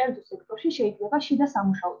საკითხიც, რომ კერძო სექტორში შეიძლება შიდა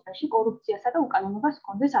სამუშაო წრეში კორუფციასა და უკანონობას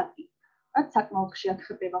ჰქონდეს ადგილი, რაც საკმაოდ ხშირად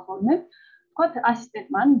ხდება ხოლმე. ვთქვათ,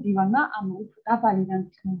 ასისტენტმა ან მდივანმა ამ დაბალი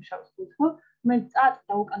რანგის მომუშაოს გულისხმობ, რომელიც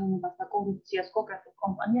წააწყვეტა უკანონობას და კორუფციას კონკრეტულ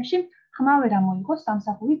კომპანიაში, ხმა ვერ ამოიღოს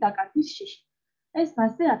სამსახურის დაკარგვის შიში. ეს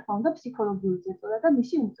მასზე რა თქმა უნდა ფსიქოლოგიური ზეწოლა და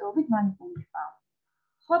მისი უმწეობით მანიპულირებაა.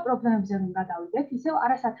 სხვა პრობლემებზე რომ გადავიდეთ, ისევ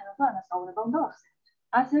არასათანადო ანაზღაურება უნდა ვახსენოთ.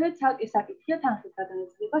 ასევე ცალკე საკითხია თანხის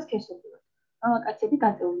გადანაწილება სქესობრივად. მამაკაცები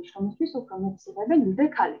გაწეული შრომისთვის უფრო მეტს იღებენ ვიდრე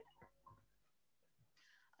ქალები.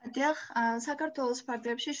 დიახ, საქართველოს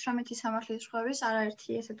ფარგლებში შრომითი სამართლის ზღვრების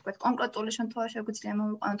არაერთი, ესე ვთქვათ, კონკრეტული შემთხვევა შეგვიძლია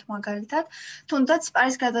მოვიყვანოთ მაგალითად, თუნდაც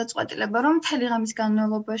არის გადაწყვეტილება, რომ მთელი ღამის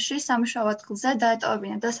განმავლობაში სამუშაო ადგილზე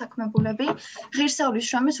დაეტოვებინა დასაქმებულები ღირსეული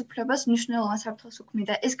შრომის უფლებას მნიშვნელოვან საფრთხეს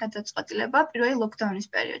უქმნიდა ეს გადაწყვეტილება პირველი ლოკდაუნის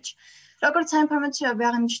პერიოდში. როგორც საინფორმაციოები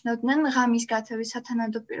აღნიშნავდნენ, ღამის გათების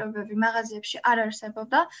სათანადო პირობები მაღაზიებში არ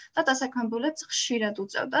არსებობდა და დასაქმებულებს ხშირად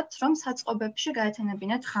უწევდათ, რომ საწყობებში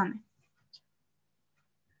გაეთანებინათ ღამე.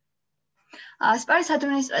 სპარის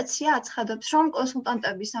ადმინისტრაცია აცხადებს, რომ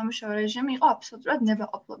კონსულტანტების სამუშაო რეჟიმი იყო აბსოლუტურად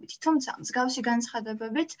ნებაყოფლობითი, თუმცა მსგავსი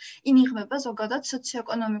განცხადებებით ინიღბება ზოგადად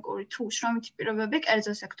სოციოეკონომიკური თუ შრომითი პირობები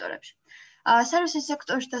კერძო სექტორებში. სერვისის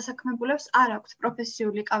სექტორში დასაქმებულებს არ აქვთ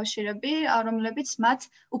პროფესიული კავშირები, რომლებიც მათ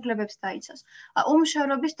უფლებებს დაიცავს.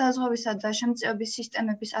 უმუშევრობის დაზღვევისა და შემწეობის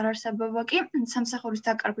სისტემების არარსებობა კი სამსახურის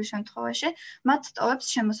დაკარგვის შემთხვევაში მათ ტოვებს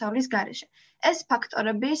შემოსავლის გარეშე. ეს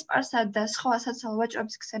ფაქტორები სპარსა და სხვა სოციალურ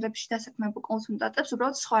ვაჭრობის ქსელებში დასაქმებულ კონსულტანტებს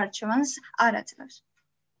უბრალოდ სხვა არჩევანს არ აძლევს.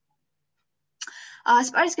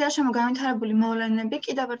 სპარის გარშემო განვითარებული მოვლენები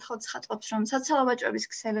კიდევ ერთხელ ცხადყოფს, რომ სოციალურ ვაჭრობის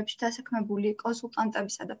ქსელებში დასაქმებული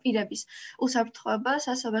კონსულტანტებისა და პირების უსაფრთხოებას,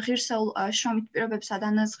 ასევე ღირსეულ შრომით პირობებსა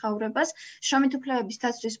და ანაზღაურებას, შრომით უფლებების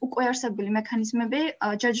დაცვის უკვე არსებული მექანიზმები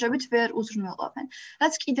ჯერჯერობით ვერ უზრუნველყოფენ,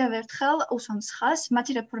 რაც კიდევ ერთხელ უსვამს ხაზს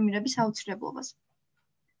მათი რეფორმირების აუცილებლობას.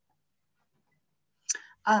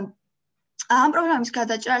 ამ პროგრამის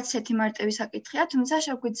გადაჭრა არც ერთი მარტივი საკითხია, თუმცა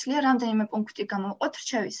შეგვიძლია რამდენიმე პუნქტი გამოვყოთ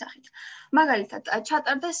რჩევის სახით. მაგალითად,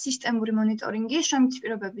 ჩატარდეს სისტემური მონიტორინგი შრომით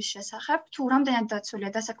პირობების შესახებ, თუ რამდენად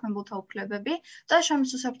დაცულია დასაქმებულთა უფლებები და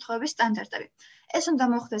შრომის უსაფრთხოების სტანდარტები. ეს უნდა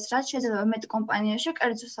მოხდეს რაც შეიძლება მეტ კომპანიაში,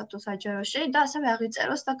 კერძოსა თუ საჯაროში და ასევე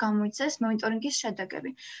აღიწეროს და გამოიცეს მონიტორინგის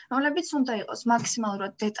შედეგები, რომლებიც უნდა იყოს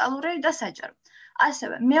მაქსიმალურად დეტალური და საჯარო.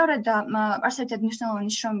 ასევე მეორე და არსებითად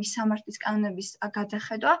მნიშვნელოვანი შრომის სამართლის კანონების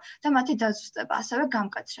გადახედვა და მათი დაზუსტება, ასევე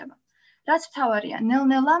გამკაცრება. რაც მთავარია,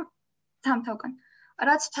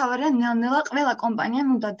 ნელ-ნელა ყველა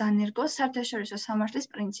კომპანიამ უნდა დანერგოს საერთაშორისო სამართლის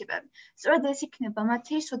პრინციპები. სწორედ ეს იქნება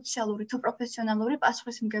მათი სოციალური თუ პროფესიონალური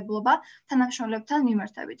პასუხისმგებლობა თანამშრომლებთან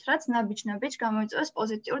მიმართებით, რაც ნაბიჯ-ნაბიჯ გამოიწვევს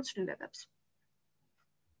პოზიტიურ ცვლილებებს.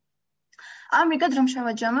 ამრიგად, რომ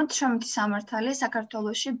შევაჯამოთ, შრომითი სამართალი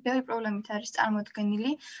საქართველოში ბევრი პრობლემით არის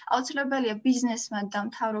წარმოდგენილი, აუცილებელია ბიზნესმა და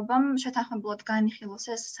მთავრობამ შეთანხმებულად განიხილოს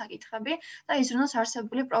ეს საკითხები და იზრუნოს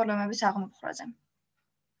არსებული პრობლემების აღმოფხვრაზე.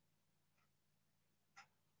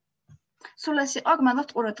 სულ ეს იყო,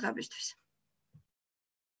 გმადლობთ ყურადღებისთვის.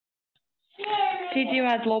 დიდი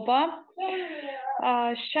მადლობა.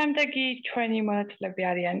 შემდეგი ჩვენი მონაწილეები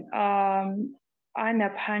არიან ანა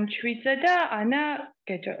ფანჩვიძე და ანა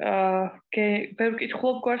ბევრი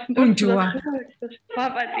კითხულობ გვარს გუნჯოა.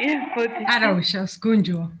 პაპატია, მოდი. არა უშავს,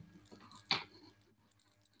 გუნჯოა.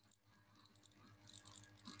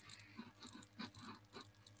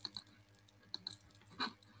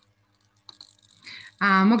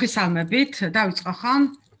 მოგესალმებით, დავიწყო ხომ?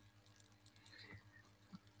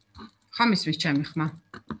 ხომ ისვის ჩემი ხმა?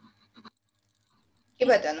 კი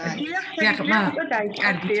ბატონო.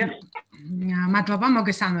 მადლობა,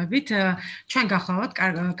 მოგესალმებით. ჩვენ გახლავართ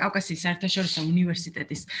კავკასიის საერთაშორისო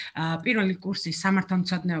უნივერსიტეტის პირველი კურსის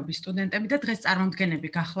სამართალმცოდნეობის სტუდენტები და დღეს წარმომადგენლები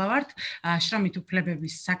გახლავართ შრომით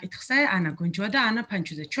უფლებების საკითხზე, ანა გონჯოა და ანა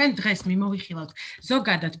ფანჩვიძე. ჩვენ დღეს მიმოვიხილავთ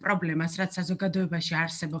ზოგადად პრობლემას, რაც საზოგადოებაში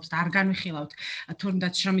არსებობს და არ განვიხილავთ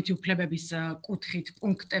თუნდაც შრომითი უფლებების კუთხით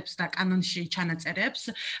პუნქტებს და კანონში ჩანაწერებს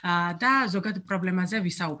და ზოგადად პრობლემაზე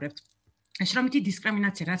ვისაუბრებთ. შრომითი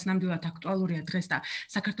დისკრიმინაცია, რაც ნამდვილად აქტუალურია დღეს და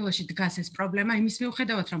საქართველოში დგას ეს პრობლემა, იმის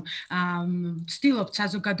მიუხედავად, რომ ვცდილობთ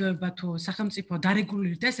საზოგადოება თუ სახელმწიფო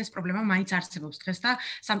დარეგულირდეს, ეს პრობლემა მაინც არსებობს დღეს და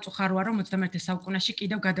სამწუხაროა, რომ 21 საუკუნეში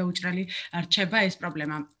კიდევ გადაუჭრელი რჩება ეს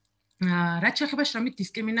პრობლემა. რაც შეეხება შრომით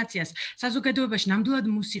დისკრიმინაციას, საზოგადოებაში ნამდვილად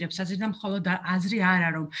მუსირებს აზრი და მხოლოდ აზრი არა,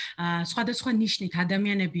 რომ სხვადასხვა ნიშნით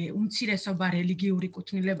ადამიანები უმცირესობა, რელიგიური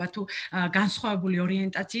კუთვნილება თუ განსხვავებული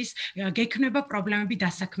ორიენტაციის გექნება პრობლემები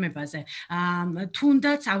დასაქმებაზე.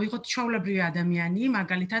 თუნდაც ავიღოთ ჩვეულებრივი ადამიანი,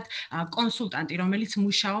 მაგალითად კონსულტანტი, რომელიც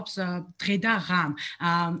მუშაობს დღე და ღამ.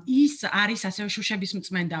 ის არის ასევე შუშების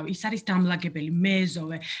მწმენდავი, ის არის დამლაგებელი,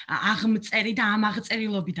 მეზოვე, აღმწერი და ამ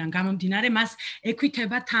აღწერილობიდან გამომდინარე მას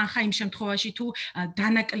ექვითება თანხა იმ შემთხვევაში თუ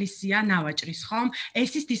დანაკლისია ნავაჭრის, ხომ?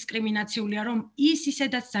 ეს ის დისკრიმინაციულია, რომ ის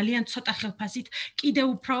ისედაც ძალიან ცოტა ხელფასით კიდევ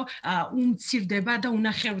უფრო უმცირდება და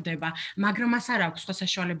უნახევრდება, მაგრამ მას არ აქვს სხვა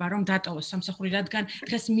საშუალება, რომ დატოვოს სამსახური, რადგან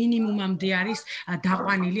დღეს მინიმუმამდე არის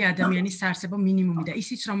დაყვანილი ადამიანის საარსებო მინიმუმი და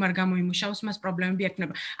ისიც რომ არ გამოიმუშაოს, მას პრობლემები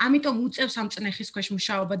ექნება. ამიტომ უწევს ამ წნეხის ქვეშ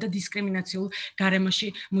მუშაობა და დისკრიმინაციულ გარემოში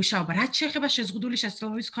მუშაობა. რაც შეეხება შეზღუდული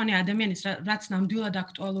შესაძლებლობის მქონე ადამიანის, რაც ნამდვილად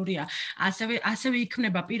აქტუალურია, ასევე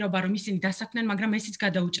იქნება პირობა, რომ ისინი დასაქმდნენ, მაგრამ ესიც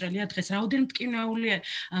გადაუჭრელია დღეს. რაოდენ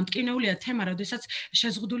მტკივნეულია თემა, როდესაც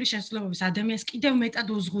შეზღუდული შესაძლებლობის ადამიანს კიდევ მეტად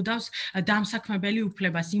უზღუდავს დამსაქმებელი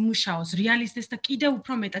უფლებას, იმუშაოს, რეალიზდეს და კიდევ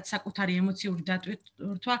უფრო მეტად საკუთარი ემოციური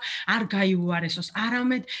დატვირთვა არ გაიუარესოს,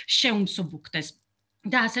 არამედ შეუმსუბუქდეს.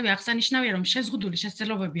 და ასევე აღსანიშნავია, რომ შეზღუდული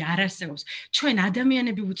შესაძლებლობები არ არსებობს. ჩვენ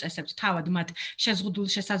ადამიანები უწესებთ თავად მათ შეზღუდულ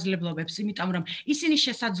შესაძლებლობებს, იმიტომ რომ ისინი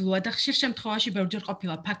შესაძლოა და ხშირ შემთხვევაში ბევრჯერ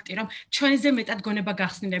ყოფილა ფაქტი, რომ ჩვენზე მეტად გონება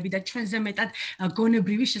გახსნილები და ჩვენზე მეტად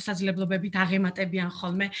გონებრივი შესაძლებლობებით აღემატებიან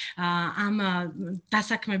ხოლმე ამ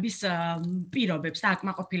დასაქმების პირობებს და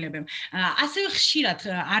აკმაყოფილებებს. ასევე ხშირად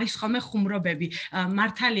არის ხოლმე ხუმრობები,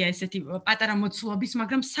 მართალია ესეთი პატარა მოცულობის,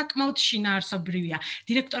 მაგრამ საკმაოდ შინაარსობრივია.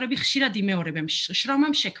 დირექტორები ხშირად იმეორებენ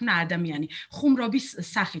შრომამ შექმნა ადამიანი ხუმრობის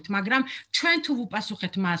სახით, მაგრამ ჩვენ თუ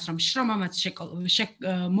ვუპასუხეთ მას, რომ შრომამაც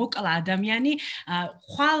მოკლა ადამიანი,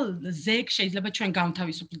 ხვალ ზეგ შეიძლება ჩვენ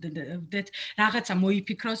გავთავისუფლდეთ, რაღაცა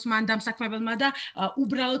მოიფიქროს მან დამსაქმებელმა და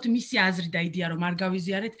უბრალოდ მისი აზრი და იდეა რომ არ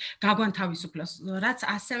გავიზიარეთ, გაგვანთავისუფლოს, რაც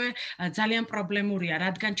ასევე ძალიან პრობლემურია,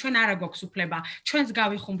 რადგან ჩვენ არა გვაქვს უფლება, ჩვენს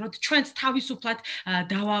გავიხუმროთ, ჩვენს თავისუფლად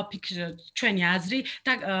დავაფიქროთ ჩვენი აზრი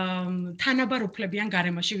და თანაბარ უფლებიან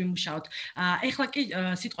გარემოში ვიმუშაოთ. ეხლა კი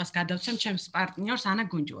სიტყვას გადავცემ ჩემს პარტნიორს ანა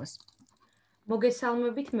გუნჯუას.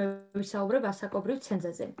 მოგესალმებით, მე ვისაუბრებ ასაკობრივ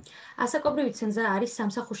ცენზაზე. ასაკობრივი ცენზა არის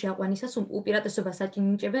სამსახურში აყვანისას უპირატესობას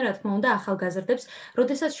აჭინიჭებენ, რა თქმა უნდა, ახალგაზრდებს,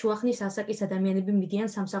 როდესაც შუახნის ასაკის ადამიანები მიდიან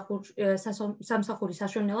სამსახურის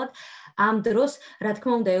საშუალებლად, ამ დროს, რა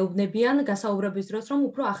თქმა უნდა, ეუბნებიან გასაუბრების დროს, რომ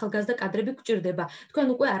უფრო ახალგაზრდა კადრები გვჭირდება. თქვენ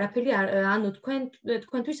უკვე არაფერი ანუ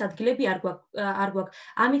თქვენთვის ადგილები არ გვაქვს.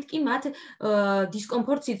 ამით კი მათ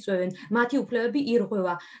დისკომფორტს იწვევენ, მათი უფლებები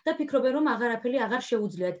ირღვევა და ფიქრობენ, რომ აღარაფერი აღარ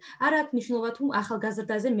შეუძლიათ. არ აქვს მნიშვნელობა თუ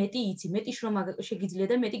ახალგაზრდაზე მეტი იცი, მეტი შრომა შეგიძლია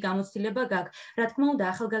და მეტი გამოცდილება გაქვს. რა თქმა უნდა,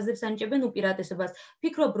 ახალგაზრდებს ანიჭებენ უპირატესობას.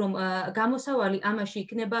 ფიქრობ, რომ გამოსავალი ამაში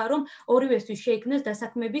იქნება, რომ ორივესთვის შეიქმნეს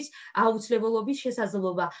დასაქმების აუცილებლობის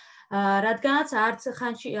შესაძლებლობა. რადგანაც არც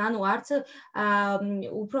ხანში, არც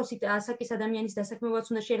უფროსი ასაკის ადამიანის დასაქმებაც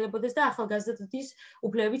უნდა შეიძლებოდეს და ახალგაზრდის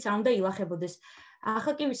უფლებებიც არ უნდა ილახებოდეს.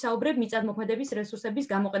 ახლა კი ვისაუბრებ მიწადმოქმედების რესურსების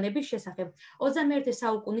გამოყენების შესახებ. 21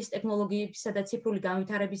 საუკუნის ტექნოლოგიებისა და ციფრული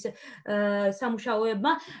განვითარების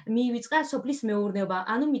სამუშაოებმა მიივიწყა სოფლის მეურნეობა,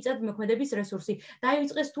 ანუ მიწადმოქმედების რესურსი.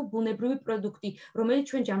 დაივიწყეს თუ ბუნებრივი პროდუქტი, რომელიც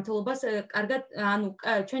ჩვენ ჯანმრთელობას კარგად,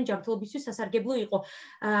 ჩვენ ჯანმრთელობისთვის სასარგებლო იყო.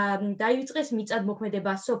 დაივიწყეს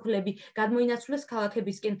მიწადმოქმედება, სოფლები, გადმოინაცვლეს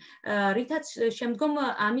ქალაქებისკენ, რითაც შემდგომ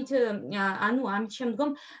ამით შემდგომ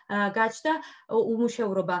გაჩნდა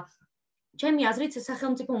უმუშევრობა. ჩემი აზრით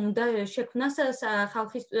სახელმწიფო უნდა შექმნას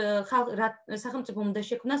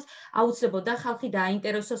აუცილებლად და ხალხი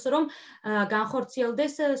დააინტერესოს, რომ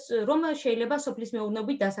განხორციელდეს, რომ შეიძლება სოფლის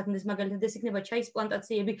მეურნეობით დასაქმდეს, მაგალითად ეს იქნება ჩაის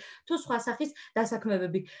პლანტაციები თუ სხვა სახის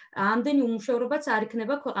დასაქმებები. ამდენი უმუშევრობაც არ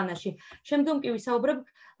იქნება ქვეყანაში. შემდგომ კი ვისაუბრებ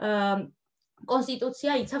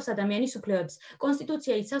კონსტიტუცია იცავს ადამიანის უფლებებს.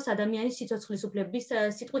 კონსტიტუცია იცავს ადამიანის სიცოცხლის უფლების,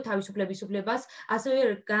 სიტყვით თავისუფლების უფლებას, ასევე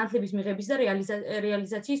განათლების მიღების და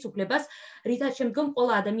რეალიზაციის უფლებას, რითაც შემდგომ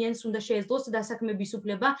ყველა ადამიანს უნდა შეეძლოს დასაქმების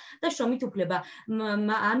უფლება და შრომით უფლება.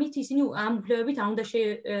 ამით ისინი ამ უფლებებით არ უნდა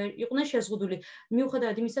იყვნენ შეზღუდული,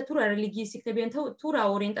 მიუხედავად იმისა, თუ რა რელიგიის იქნებიან თუ რა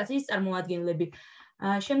ორიენტაციის წარმოადგენლები.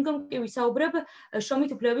 შემდგომ კი ვისაუბრებ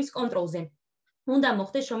შრომით უფლებების კონტროლზე. უნდა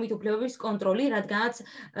მოხდეს შრომით უფლებების კონტროლი, რადგანაც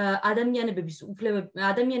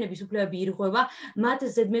ადამიანების უფლებები ირღვევა, მათ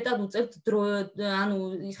ზედმეტად უწევთ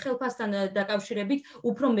ხელფასთან დაკავშირებით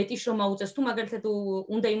უფრო მეტი შრომა უწევს. თუ მაგალითად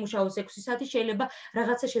უნდა იმუშაოს 6 საათი, შეიძლება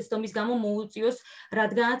რაღაცა შეცდომის გამო მოუწიოს,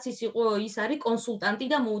 რადგანაც ის არის კონსულტანტი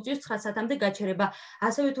და მოუწიოს 9 საათამდე გაჩერება.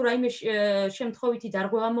 ასევე თუ რაიმე შემთხვევითი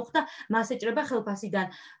დარღვევა მოხდა, მას ეჭრება ხელფასიდან.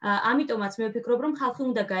 ამიტომაც მე ვფიქრობ, რომ ხალხი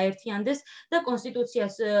უნდა გაერთიანდეს და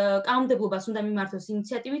კონსტიტუციას კანონმდებლობას უნდა მიმართოს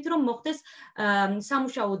ინიციატივით, რომ მოხდეს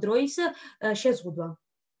სამუშაო დროის შეზღუდვა.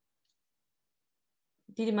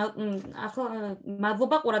 დიდი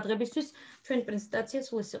მადლობა ყურადღებისთვის, ჩვენი პრეზენტაცია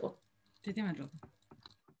სულ ეს იყო. დიდი მადლობა.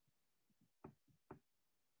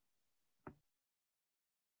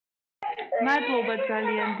 მადლობა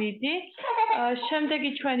ძალიან დიდი. შემდეგი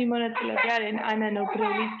ჩვენი მონაწილეები არიან ანა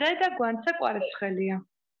ნობრელიძე და გვანცა კვარაცხელია.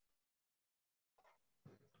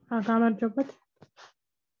 გამარჯობათ.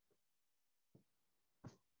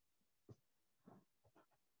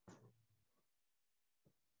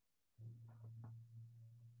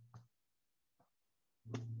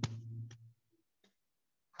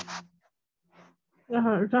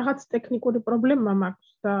 რაღაც ტექნიკური პრობლემა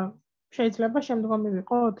მაქვს და შეიძლება შემდგომი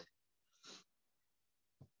ვიყოთ.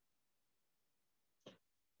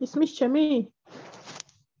 ისმის ჩემი?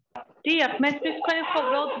 დიახ, მე თქვენი ხო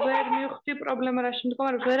უბრალოდ ვერ მივხვდი პრობლემა რა შემდგომ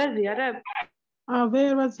არ ვერ აზიარებ?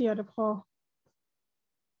 ვერ ვაზიარებ, ხო.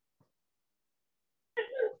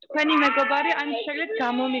 თქვენი მეგობარი ან შეგიძლიათ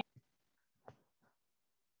გამომი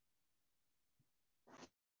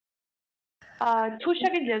თუ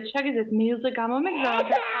შეგიძლიათ მეილზე გამომიგზავნოთ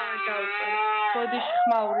და დავწერთ. ბოდიში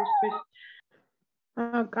ხმაურისთვის.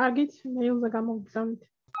 კარგით, მეილზე გამოგგზავნით.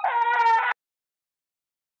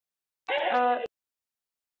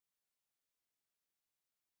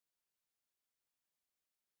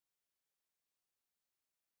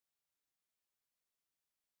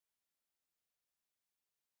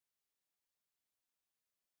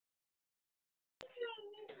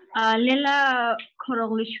 ლელა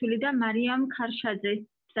ქოროღლიშვილი და მარიამ ქარშაძე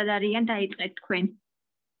სად არიან დაიწყეთ თქვენ.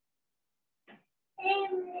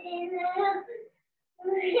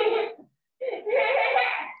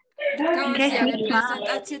 გავაზიარე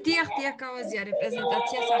პრეზენტაცია, დიახ, გავაზიარე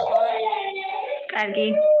პრეზენტაციას ახლა. კარგი.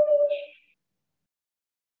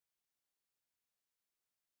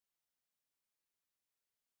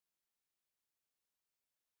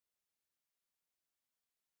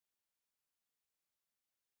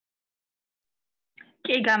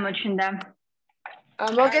 კი გამოჩნდა.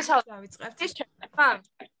 მოგესალმებით.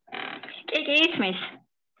 კი, ისმის.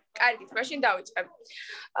 კარგით, მაშინ დავიწყებ.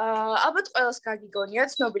 ალბათ ყველას გაგიგონია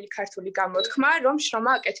ცნობილი ქართული გამოთქმა, რომ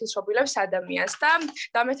შრომა აკეთილშობილებს ადამიანს და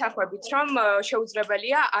დამეთანხმებით, რომ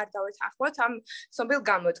შეუძლებელია არ დავეთანხმოთ ამ ცნობილ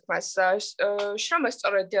გამოთქმას. შრომა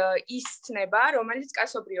სწორედ ის ცნება, რომელიც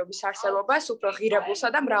კაცობრიობის არსებობას უფრო ღირებულსა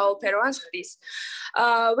და მრავალფეროვანს ხდის.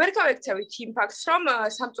 ვერ გავექცევით იმ ფაქტს, რომ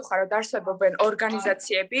სამწუხაროდ არსებობენ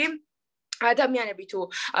ორგანიზაციები, ადამიანები თუ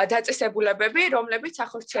დაწესებულებები, რომლებიც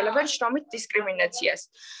ახორციელებენ შრომით დისკრიმინაციას.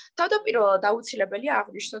 თავდაპირველად აუცილებელია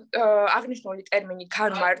აღნიშნული ტერმინი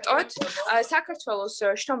განვარტოთ. საქართველოს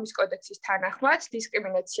შრომის კოდექსის თანახმად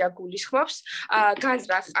დისკრიმინაცია გულისხმობს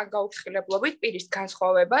განზრახ ან გაუფრთხილებლობით პირის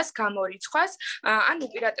განსხვავებას, გამორიცხვას ან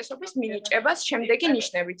უპირატესობის მინიჭებას შემდეგი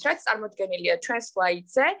ნიშნებით, რაც წარმოდგენილია ჩვენ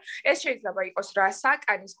სლაიდზე. ეს შეიძლება იყოს რასა,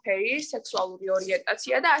 კანის ფერი, სექსუალური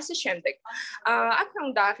ორიენტაცია და ასე შემდეგ. აქვე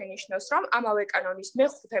უნდა აღინიშნოს, რომ ამავე კანონის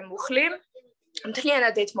მეხუთე მუხლი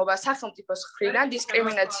მთლიანად ეთმობა სახელმწიფოს მხრიდან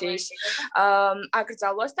დისკრიმინაციის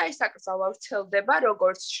აკრძალვას და ეს აკრძალვა ვრცელდება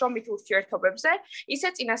როგორც შრომით ურთიერთობებზე, ისე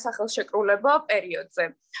წინასახელშეკრულებო პერიოდზე.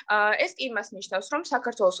 ეს კი იმას ნიშნავს, რომ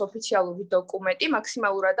საქართველოს ოფიციალური დოკუმენტი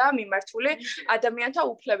მაქსიმალურადაა მიმართული ადამიანთა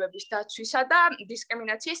უფლებების დაცვისა და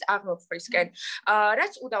დისკრიმინაციის აღმოფხვისკენ,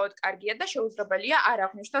 რაც უდავოდ კარგია და შეუძლებელია არ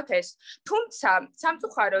აღნიშნოთ ეს. თუმცა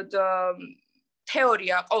სამწუხაროდ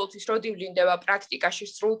თეორია ყოველთვის როდივლინდება პრაქტიკაში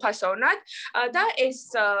სრულფასოვნად და ეს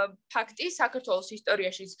ფაქტი საქართველოს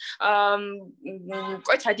ისტორიაში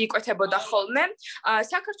მკვეთრად იკვეთებოდა ხოლმე.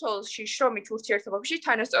 საქართველოში შრომით ურთიერთობებში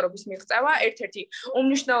თანასწორობის მიღწევა ერთ-ერთი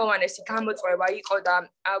უმნიშვნელოვანესი გამოწვევა იყო და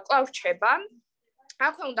კვლავ რჩება.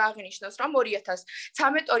 აქვე უნდა აღინიშნოს, რომ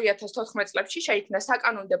 2013-2014 წლებში შეიქმნა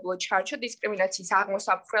საკანონმდებლო ჩარჩო დისკრიმინაციის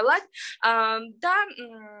აღმოსაფხრელად და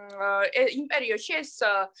იმ პერიოდში ეს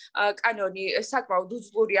კანონი საკმაოდ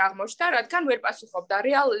უძლური აღმოჩნდა, რადგან ვერ პასუხობდა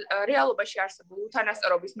რეალობაში არსებულ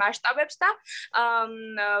უთანასწორობის მასშტაბებს და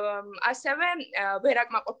ასევე ვერ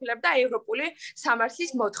აკმაყოფილებდა ევროპული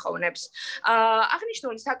სამართლის მოთხოვნებს.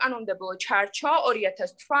 აღნიშნული საკანონმდებლო ჩარჩო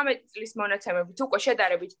 2018 წლის მონაცემებით უკვე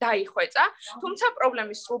შედარებით დაიხვეწა, თუმცა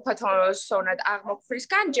პრობლემის სრულფასოვნად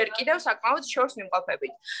აღმოფხვისგან ჯერ კიდევ საკმაოდ შორს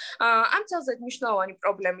მიმყოფებით. ამ ძალზედ მნიშვნელოვანი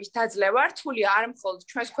პრობლემის დაძლევა რთულია არა მხოლოდ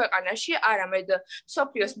ჩვენს ქვეყანაში, არამედ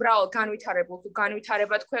მსოფლიოს მრავალ განვითარებულ თუ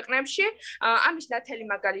განვითარებად ქვეყნებში. ამის ნათელი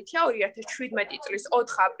მაგალითია 2017 წლის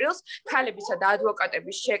 4 აპრილს ქალებისა და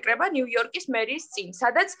ადვოკატების შეკრება ნიუ-იორკის მერიის წინ,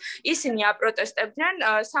 სადაც ისინი აპროტესტებდნენ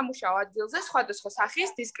სამუშაო ადგილზე სხვადასხვა სახის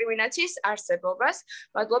დისკრიმინაციის არსებობას.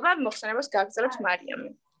 მადლობა, მოხსენებას გაგრძელებს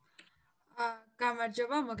მარიამი.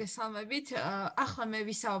 გამარჯობა, მოგესალმებით. ახლა მე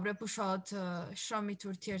ვისაუბრებ უშუალოდ შრომით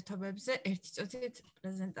ურთიერთობებზე. ერთი წუთით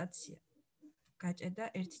პრეზენტაცია.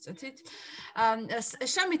 გაჭედა ერთი წუთით.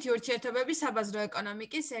 შრომითი ურთიერთობები საბაზრო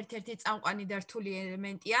ეკონომიკის ერთ-ერთი წამყვანი და რთული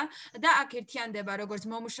ელემენტია და აქ ერთიანდება როგორც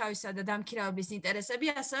მომუშავისა და დამქირავების ინტერესები,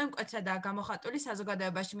 ასევე მკვეთრადაა გამოხატული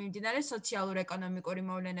საზოგადოებაში მიმდინარე სოციალურ-ეკონომიკური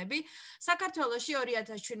მოვლენები. საქართველოში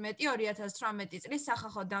 2017-2018 წლის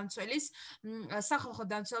სახალხო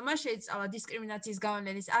დამცველმა შეისწავლა დისკრიმინაციის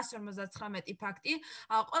გავლენის 159 ფაქტი.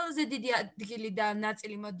 ყველაზე დიდი ადგილი და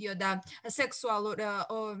ნაწილი მოდიოდა სექსუალურ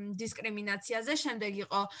დისკრიმინაციაზე. შემდეგ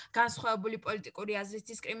იყო განსხვავებული პოლიტიკური აზრის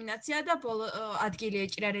დისკრიმინაცია და ბოლო ადგილი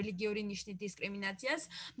ეჭირა რელიგიური ნიშნის დისკრიმინაციას.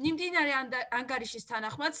 მიმდინარე ანგარიშის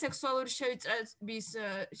თანახმად სექსუალური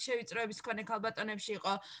შევიწროების მქონე ქალბატონებში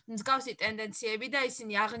იყო მსგავსი ტენდენციები და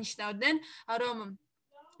ისინი აღნიშნავდნენ, რომ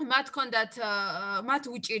მათ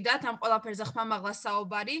უჭირდათ ამ ყველაფერზე ხმამაღლა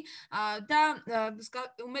საუბარი და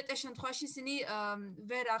უმეტეს შემთხვევაში ისინი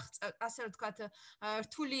ვერ ასე ვთქვათ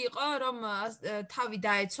რთული იყო რომ თავი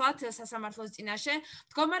დაეცვათ სასამართლოს წინაშე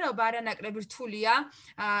მდგომარეობა არანაკლებ რთულია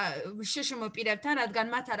შშმ პირებთან რადგან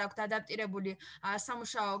მათ არ აქვთ ადაპტირებული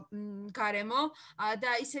სამუშაო გარემო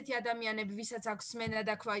და ისეთი ადამიანები ვისაც აქვს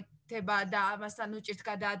მენადაქვაითება და ამასთან უჭირთ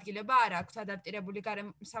გადაადგილება არ აქვთ ადაპტირებული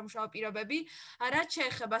სამუშაო პირობები რაც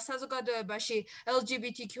შეეხება საზოგადოებაში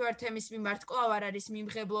LGBTQ თემის მიმართ კვლავ არ არის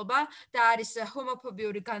მიმღებლობა და არის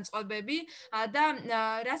ჰომოფობიური განწყობები და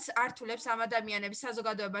რაც ართულებს ამ ადამიანების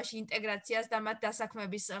საზოგადოებაში ინტეგრაციას და მათ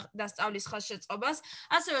დასაქმების და სწავლის ხელშეწყობას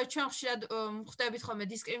ასევე ჩვენ ხშირად ხვდებით ხოლმე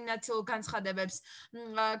დისკრიმინაციულ განცხადებებს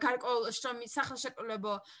გარკვეულ შრომის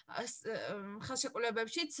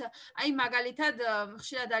ხელშეკრულებებშიც აი მაგალითად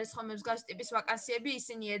ხშირად არის ხოლმე მსგავსი ტიპის ვაკანსიები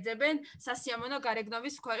ისინი ეძებენ სასიამოვნო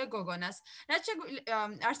გარეგნობის მქონე გოგონას რაც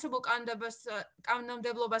არსებულ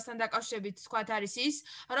კანონმდებლობასთან დაკავშირებით თქვათ არის ის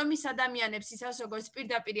რომ ის ადამიანებს ისას როგორც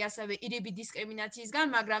პირდაპირ ასევე ირიბი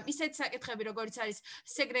დისკრიმინაციისგან მაგრამ ისეთ საკითხები როგორც არის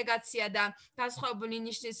სეგრეგაცია და განსხვავებული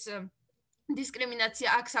ნიშნის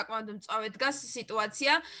დისკრიმინაცია აქ საკმაოდ მწვავედ დგას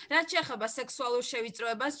სიტუაცია რაც შეეხება სექსუალურ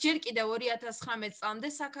შევიწროებას ჯერ კიდევ 2019 წლამდე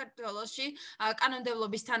საქართველოში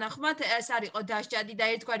კანონმდებლობის თანახმად ეს არ იყო დასჯადი და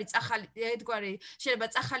ერთგვარი შეიძლება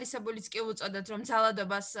წახალისებულიც კი უწოდოთ რომ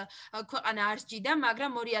ძალადობას ქვეყანა არ სჯიდა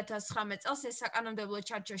მაგრამ 2019 წელს ეს საკანონმდებლო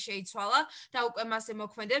ჩარჩო შეიცვალა და უკვე მასზე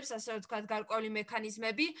მოქმედებს ასე ვთქვათ გარკვეული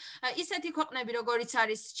მექანიზმები ისეთი ქვეყნები როგორიც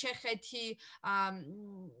არის ჩეხეთი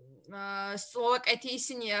სლოვაკეთი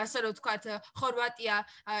ისინი ასე ვთქვათ ხორვატია,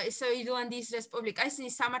 ირლანდიის რესპუბლიკა, ისინი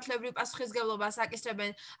სამართლებრივ პასუხისმგებლობას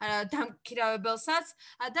აკისრებენ დამქირავებელსაც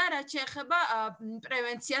და რაც შეეხება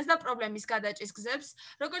პრევენციას და პრობლემის გადაჭრის გზებს,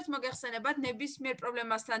 როგორც მოგეხსენებათ, ნებისმიერ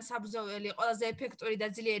პრობლემასთან საბრძოლველი ყველაზე ეფექტური და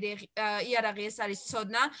ძლიერი იარაღი ეს არის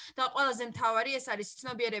ცოდნა და ყველაზე მთავარი ეს არის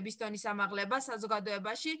ცნობიერების დონის ამაღლება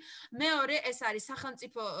საზოგადოებაში. მეორე ეს არის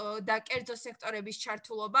სახელმწიფო და კერძო სექტორების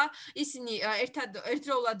ჩართულობა. ისინი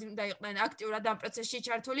ერთდროულად უნდა იყვნენ აქტიურად ამ პროცესში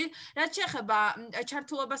ჩართული. რაც შეეხება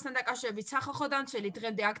ჩართულობასთან დაკავშირებით სახალხო დამცველი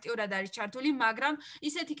დღემდე აქტიურად არის ჩართული, მაგრამ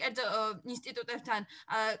ისეთი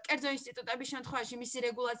კერძო ინსტიტუტების შემთხვევაში მისი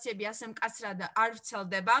რეგულაციები ასე მკაცრად არ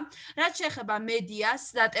ვრცელდება. რაც შეეხება მედიას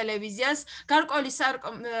და ტელევიზიას, გარკვეული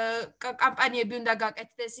კამპანიები უნდა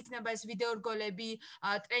გაკეთდეს, იქნება ეს ვიდეორგოლები,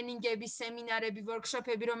 ტრენინგები, სემინარები,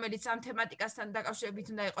 ვორქშოპები, რომელიც ამ თემატიკასთან დაკავშირებით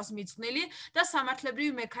უნდა იყოს მიძღვნილი და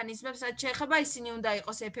სამართლებრივი მექანიზმებს რაც შეეხება, ისინი უნდა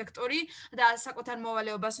იყოს ეფექტური და საკუთარ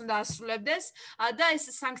მოვალეობას უნდა ასრულებდეს და ეს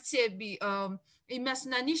სანქციები იმას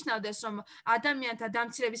უნდა ნიშნავდეს, რომ ადამიანთა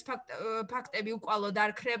დამცირების ფაქტები უკვალოდ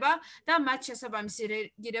არ ქრება და მათ შესაბამისი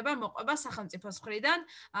რეაგირება მოყვება სახელმწიფოს მხრიდან.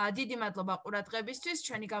 დიდი მადლობა ყურადღებისთვის,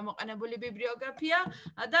 ჩვენი გამოყენებული ბიბლიოგრაფია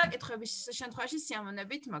და კითხვების შემთხვევაში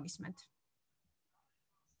სიამოვნებით მოგისმენთ.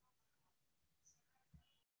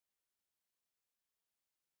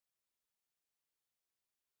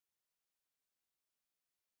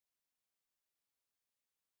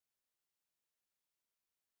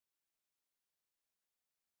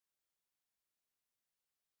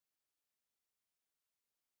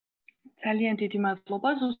 ძალიან დიდი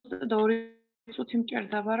მადლობა. ზუსტად 2 წუთი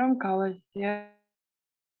მჭირდება რომ გავაზია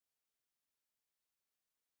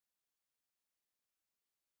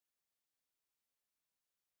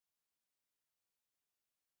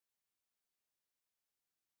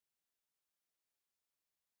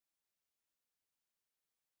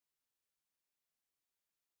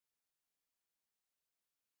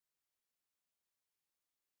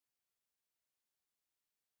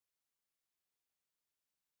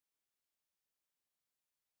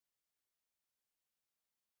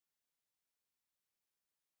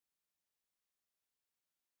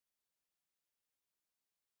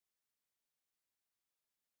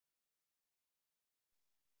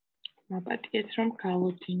მაპატიეთ რომ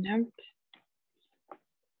გავუდინებთ.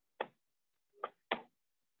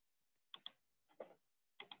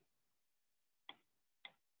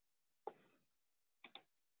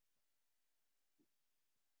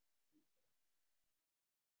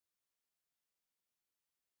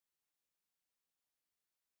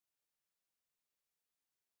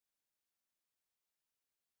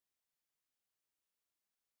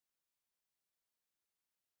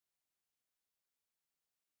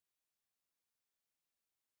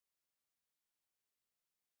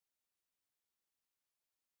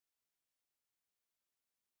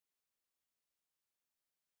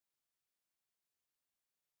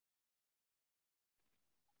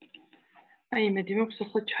 აი იმედი მაქვს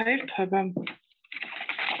ახლა ჩაირთვება.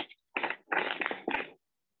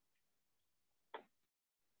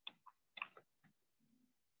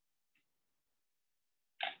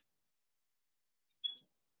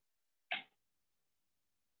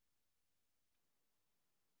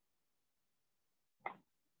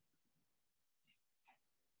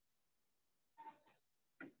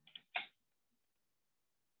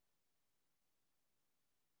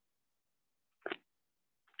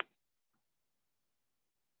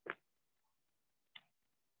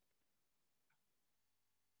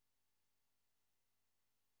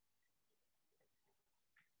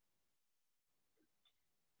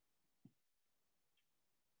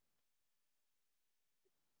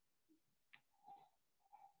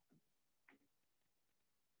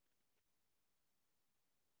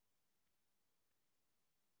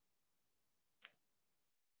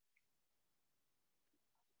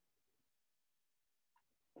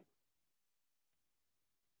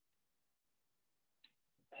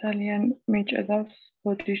 ძალიან მიჭედავს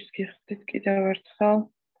ბოდიშს გიხდით კიდევ ერთხელ.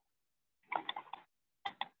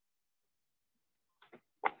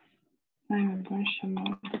 აი მგონი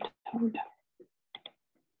შემოვიდეთ თავიდან.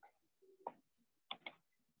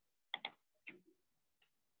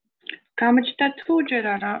 გამოჩნდა თუ ჯერ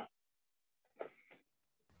არა?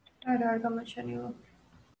 არა, არ გამოჩენილა.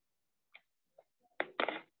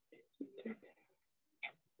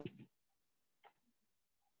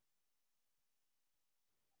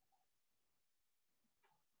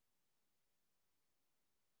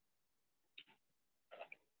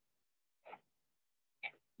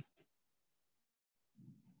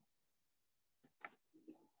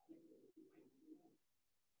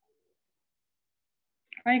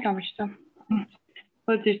 აი გამოჩნდა.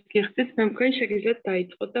 ბოდიშს გიხდით, მე მგონი შეგიძლიათ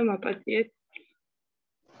დაიწყოთ და მაპატიეთ.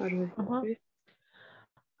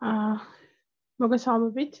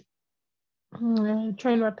 მოგესალმებით.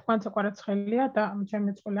 ჩვენ ვართ კვანცა კვარაცხელია და ჩემი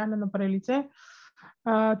მეწყვილე ანა ნობრელიძე.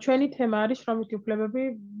 ჩვენი თემა არის შრომითი უფლებები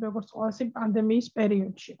როგორც ყოველსი პანდემიის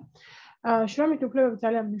პერიოდში. შრომითი უფლებები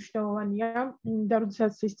ძალიან მნიშვნელოვანია და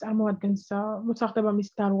როდესაც ის წარმოადგენს მოსახდება მის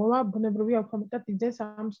დარღვევა, ბუნებრივია უფრო მეტად იძენს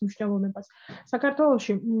ამის მნიშვნელოვნებას.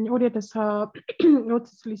 საქართველოში 2020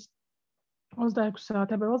 წლის 26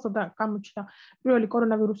 თებერვალს გამოჩნდა პირველი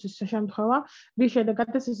კორონავირუსის შემთხვევა, რის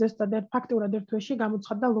შედეგადაც ზუსტად ფაქტიურად ერთ თვეში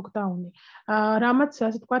გამოცხადდა ლოკდაუნი. რამაც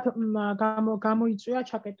ასე ვთქვათ, გამოიწვია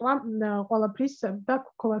ჩაკეტვა ყველაფრის და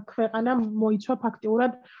ქვეყანა მოიცვა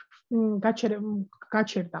ფაქტიურად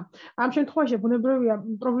გაჩერდა. ამ შემთხვევაში ბუნებრივია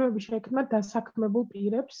პრობლემები შეექმნა დასაქმებულ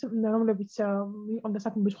პირებს, რომლებიც იყვნენ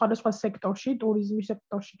დასაქმებული სხვადასხვა სექტორში, ტურიზმის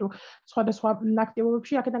სექტორში თუ სხვადასხვა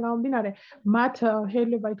აქტივობებში, აქედან გამომდინარე, მათ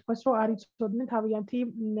შეიძლება ითქვას, რომ არ იცოდნენ თავიანთი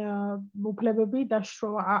უფლებები და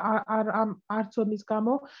არ ცოდნის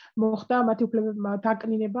გამო მოხდა მათი უფლებების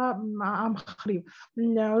დაკნინება ამ ხრივ.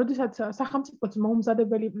 როდესაც სახელმწიფოც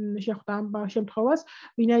მოუმზადებელი შეხვდა ამ შემთხვევას,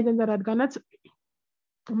 ვინაიდან და რადგანაც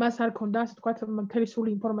მას არ ქონდა, ასე ვთქვათ, მთელი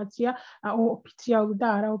სრული ინფორმაცია ოფიციალური და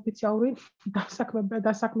არაოფიციალური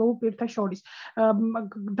დასაქმებულ პირთა შორის.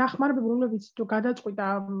 დახმარებები, რომლებიც გადაწყვიტა,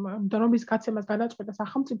 რომლის გაცემას გადაწყვიტა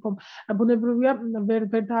სახელმწიფომ, ბუნებრივია ვერ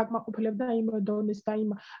დააკმაყოფილებდა იმ დონეს და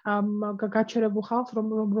იმ გაჩერებულ ხალხს,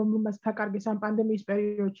 რომელმაც დაკარგეს ამ პანდემიის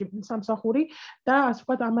პერიოდში სამსახური და ასე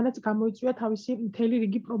ვთქვათ, ამანაც გამოიწვია თავისი მთელი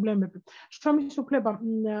რიგი პრობლემები. შრომის უფლება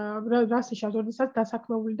რას ნიშნავს, როდესაც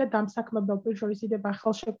დასაქმებული და დამსაქმებელ პირ შორის იდება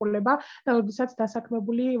ხელშეკრულება და როდესაც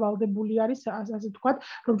დასაქმებული ვალდებული არის, ასე ვთქვათ,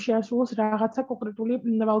 რომ შეასრულოს რაღაცა კონკრეტული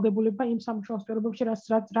ვალდებულება იმ სამუშაო სფეროებში,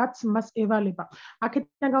 რაც მას ევალება.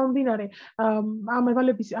 აქედან გამომდინარე, ამ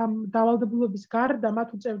ევალების ამ დავალდებულების გარდა მათ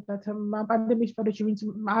უწევდათ პანდემიის პერიოდში, ვინც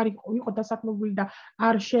არ იყო დასაქმებული და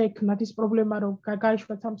არ შეექმნათ ის პრობლემა, რომ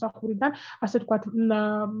გაიშვათ სამსახურიდან, ასე ვთქვათ,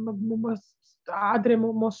 ადრე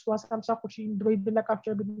მოსვლა სამსახურში იმ დროიდან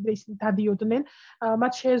დაკავშირებით ისინი დადიოდნენ,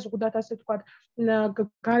 მათ შეეზღუდათ, ასე ვთქვათ,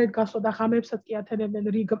 გარეთ გასვლა და ღამეებსაც კი ათენებდნენ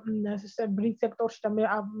რიგ სექტორში და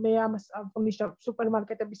მე ამას ვნიშნავ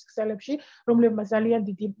სუპერმარკეტების ქსელებში, რომლებმა ძალიან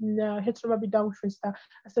დიდი შეცდომები დაუშვეს და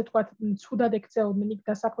ასე ვთქვათ, ცუდად ექცეოდნენ იქ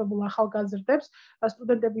დასაქმებულ ახალგაზრდებს,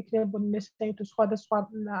 სტუდენტები იქნებოდნენ ესენი თუ სხვადასხვა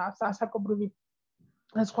ასაკობრივი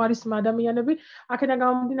სხვადასხვა ადამიანები, აქედან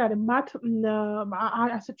გამომდინარე, მათ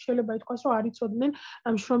ასეთ შეიძლება ითქვას, რომ არ იცოდნენ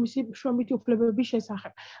შრომითი უფლებების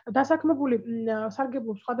შესახებ. დასაქმებული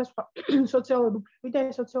სარგებლობს სხვადასხვა სოციალური უფლებები და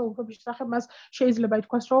ეს სოციალური უფლებების შესახებ მას შეიძლება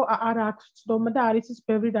ითქვას, რომ არ აქვს ცდომა და არ იცის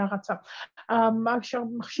ბევრი რაღაცა.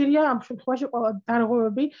 ხშირია ამ შემთხვევაში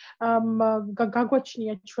დარღვევები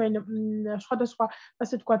გაგვაჩნია ჩვენ სხვადასხვა,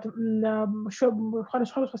 ასე ვთქვათ,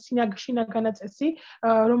 სხვადასხვა შინაგანაწესი,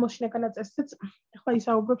 რომელშ შინაგანაწესიც ახლა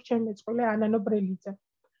ისაუბრებს ჩემი მეწყვილე ანა ნობრელიძე.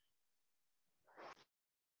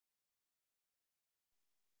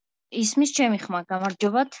 ისმის ჩემი ხმა,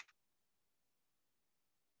 გამარჯობათ.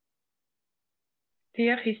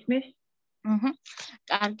 დიახ, ისმის.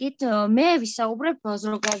 კარგით, მე ვისაუბრებ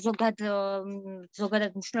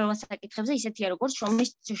ზოგადად მნიშვნელოვან საკითხებზე, ისეთია როგორც შრომის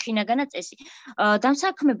შინაგანაწესი.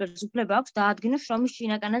 დამსაქმებელს უფლება აქვს დაადგინოს შრომის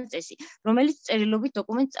შინაგანაწესი, რომელიც წერილობით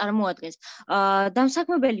დოკუმენტს წარმოადგენს.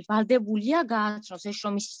 დამსაქმებელი ვალდებულია გააცნოს ეს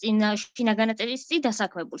შრომის შინაგანაწესი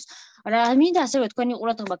დასაქმებულს. მინდა ასევე თქვენი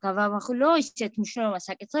ყურადღება გავამახვილო ისეთ მნიშვნელოვან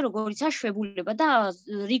საკითხზე, როგორიცაა შვებულება და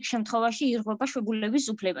რიგ შემთხვევაში ირღვევა შვებულების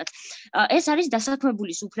უფლებაც. ეს არის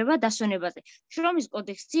დასაქმებულის უფლება დასვენება განხილვაზე. შრომის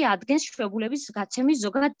კოდექსი ადგენს შვებულების გაცემის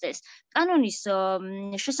ზოგად წესს. კანონის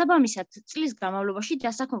შესაბამისად წლის განმავლობაში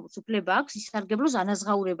დასაქმებულს უფლება აქვს ისარგებლოს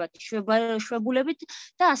ანაზღაურებადი შვებულებით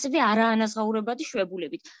და ასევე არაანაზღაურებადი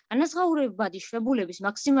შვებულებით. ანაზღაურებადი შვებულების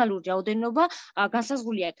მაქსიმალური რაოდენობა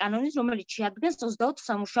განსაზღვრულია კანონის, რომელიც შეადგენს 24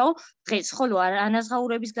 სამუშაო დღეს, ხოლო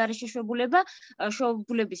ანაზღაურების გარეშე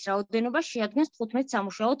შვებულების რაოდენობა შეადგენს 15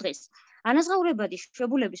 სამუშაო დღეს. ანაზღაურებადი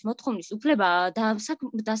შვებულების მოთხოვნის უფლება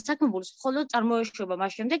დასაქმებულს მხოლოდ წარმოეშვება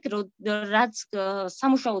მას შემდეგ, რაც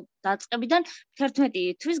სამუშაო დაწყებიდან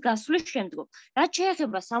 11 თვის გასვლის შემდგომ. რაც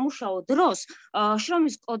შეეხება სამუშაო დროს,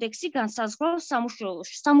 შრომის კოდექსი განსაზღვრავს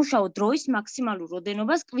სამუშაო დროის მაქსიმალურ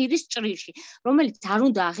როდენობას კვირის ჭრილში, რომელიც არ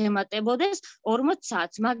უნდა აღემატებოდეს 40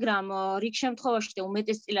 საათს, მაგრამ რიგ შემთხვევაში და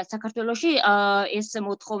უმეტესწილად საქართველოში ეს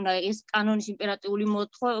მოთხოვნა, ეს კანონის იმპერატიული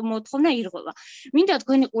მოთხოვნა ირღვევა. მინდა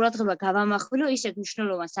თქვენი ყურადღება გავამახვილო ისეთ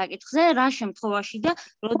მნიშვნელოვან საკითხზე, რა შემთხვევაში და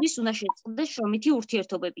როდის უნდა შეწყდეს შრომითი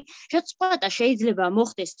ურთიერთობები. შეწყვეტა შეიძლება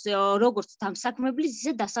მოხდეს როგორც დამსაქმებლის,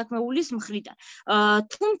 ისე დასაქმებულის მხრიდან.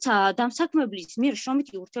 თუმცა დამსაქმებლის მიერ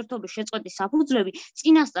შრომითი ურთიერთობის შეწყვეტის საფუძვლები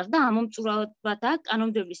წინასწარ და ამომწურავადაა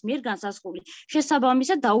კანონმდებლობის მიერ განსაზღვრული.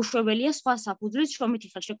 შესაბამისად დაუშვებელია სხვა საფუძვლის შრომითი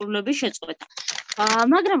ხელშეკრულების შეწყვეტა.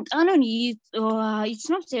 მაგრამ კანონი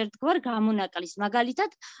იცნობს ერთგვარ გამონაკლისს,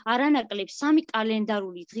 მაგალითად, არანაკლებ 3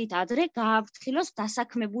 კალენდარული დღით ადრე გააფრთხილოს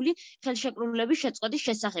დასაქმებული ხელშეკრულების შეწყვეტის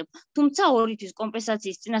შესახებ. თუმცა 2 თვის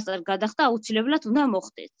კომპენსაციის წინასწარ გადახდა აუცილებლად უნდა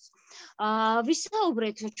მოხდეს.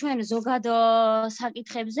 ვისაუბრეთ ჩვენ ზოგად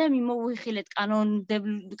საკითხებზე, მიმოვიხილეთ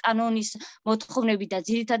კანონის მოთხოვნები და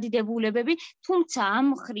ძირითადი დებულებები, თუმცა ამ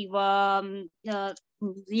მხრივ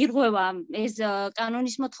ირღვევა ეს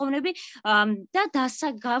კანონის მოთხოვნები და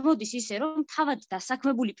გამოდის ისე, რომ თავად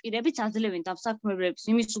დასაქმებული პირებიც აძლევენ დამსაქმებლებს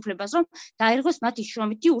იმის უფლებას, რომ დაირღვეს მათი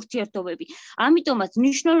შრომითი ურთიერთობები. ამიტომაც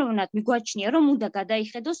მნიშვნელოვნად მიგვაჩნია, რომ უნდა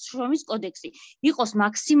გადაიხედოს შრომის კოდექსი, იყოს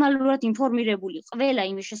მაქსიმალურად ინფორმირებული ყველა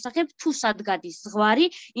იმის შესახებ, თუ სად გადის ზღვარი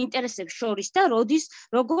ინტერესებს შორის და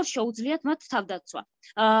როგორ შეუძლიათ მათ თავდაცვა.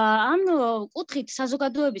 ამ კუთხით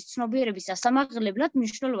საზოგადოების ცნობიერების ასამაღლებლად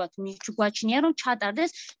მნიშვნელოვნად მიგვაჩნია, რომ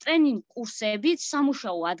ჩატარდეს ტრენინგ კურსები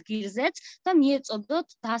სამუშაო ადგილზეც და მიეწოდოთ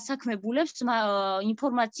დასაქმებულებს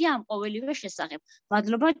ინფორმაცია ამ ყოველივე შესახებ.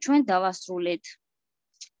 მადლობა, ჩვენ დავასრულეთ.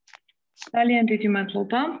 ძალიან დიდი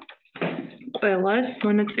მადლობა ყველას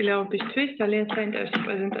მონაწილეობისთვის, ძალიან საინტერესო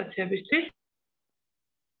პრეზენტაციებისთვის.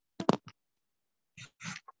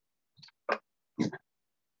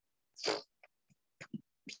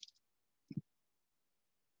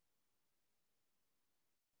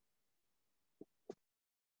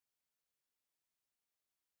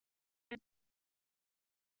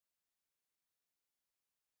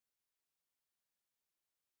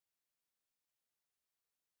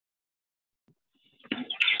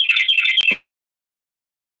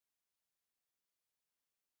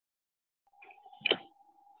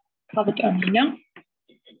 Გავუტანია.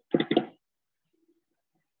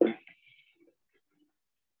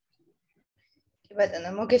 კი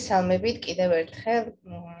ბატონო, მოგესალმებით კიდევ ერთხელ.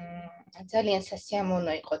 ძალიან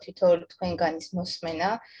სასიამოვნო იყო თითოეული თქვენგანის მოსმენა.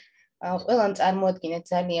 ყველამ წარმოადგინეთ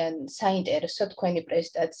ძალიან საინტერესო თქვენი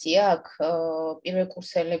პრეზენტაცია. აქ პირველ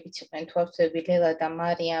კურსელებიც იყვნენ თვალწვევი ლელა და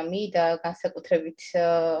მარიამი და განსაკუთრებით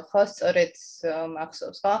ხო სწორედ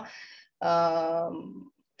მახსოვს, ხო?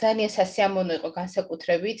 ძალიან სასიამოვნო იყო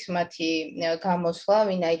განსაკუთრებით მათი გამოსვლა,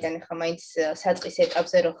 ვინაიდან ახლა მაინც საწყის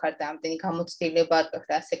ეტაპზე რო ხარ და ამდენი გამოცდილება არ გაქვს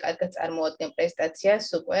და ასე კარგად წარმოადგენ პრეზენტაციას,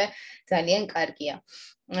 უკვე ძალიან კარგია.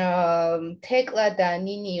 თეკლა და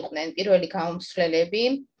ნინი იყვნენ პირველი გამომსვლელები.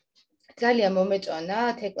 ძალიან მომეწონა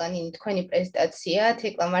თეკლა ნინი თქვენი პრეზენტაცია,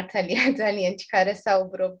 თეკლა მართალია ძალიან ჩქარა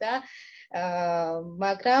საუბრობდა.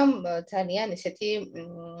 მაგრამ ძალიან ესეთი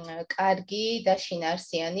კარგი და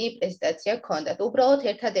შინაარსიანი პრეზენტაცია გქონდათ. უბრალოდ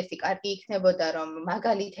ერთადერთი კარგი იქნებოდა, რომ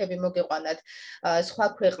მაგალითები მოგეყვანათ სხვა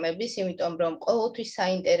ქვეყნების, იმიტომ რომ ყოველთვის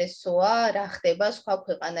საინტერესოა რა ხდება სხვა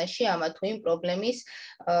ქვეყანაში ამა თუ იმ პრობლემის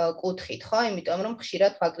კუთხით, ხო? იმიტომ რომ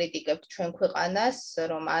ხშირად ვაკრიტიკებთ ჩვენ ქვეყანას,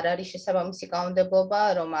 რომ არ არის შესაბამისი კანონმდებლობა,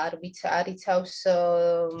 რომ არ იცავს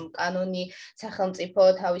კანონი სახელმწიფო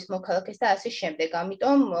თავის მოქალაქეს და ასე შემდეგ.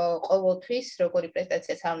 ამიტომ ყოველთვის როგორი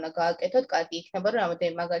პრეზენტაციაც არ უნდა გააკეთოთ, კარგი იქნება, რომ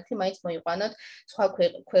რამოდენიმე მაგალითი მაინც მოიყვანოთ სხვა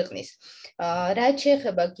ქვეყნის. რაც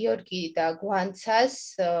შეეხება გიორგი და გვანცას,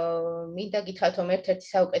 მინდა გითხრათ, რომ ერთ-ერთი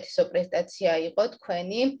საუკეთესო პრეზენტაცია იყო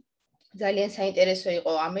თქვენი. ძალიან საინტერესო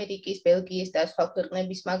იყო ამერიკის, ბელგიის და სხვა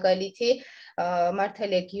ქვეყნების მაგალითი.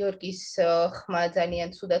 მართალია გიორგის ხმა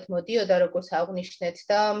ძალიან ცუდად მოდიოდა, როგორც აღნიშნეთ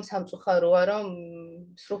და სამწუხაროა, რომ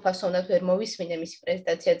სრულფასოვნად ვერ მოვისმინე მისი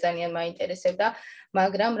პრეზენტაცია ძალიან მაინტერესებდა,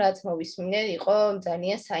 მაგრამ რაც მოვისმინე, იყო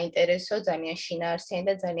ძალიან საინტერესო, ძალიან შინაარსიანი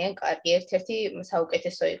და ძალიან კარგი. ერთ-ერთი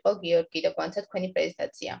საუკეთესო იყო გიორგი და გვანცა თქვენი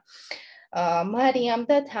პრეზენტაცია. მარიამ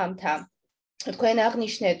და თამთა თქვენ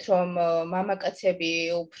აღნიშნეთ, რომ მამაკაცები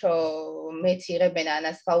უფრო მეც იღებენ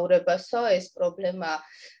ანაზღაურებასო, ეს პრობლემა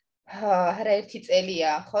არაერთი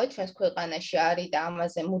წელია, ხო, ჩვენს ქვეყანაში არის და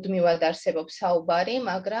ამაზე მუდმივად არსებობს საუბარი,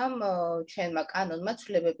 მაგრამ ჩვენმა კანონმა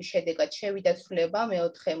ცვლილებების შედეგად შევიდა ცვლილება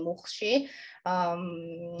მეოთხე მუხლში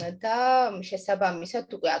და შესაბამისად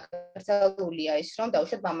უკვე აკრძალულია ის, რომ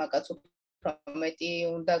დაუშვათ მამაკაც უფრო მეტი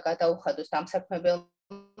უნდა გადაუხადოს დამსაქმებელმა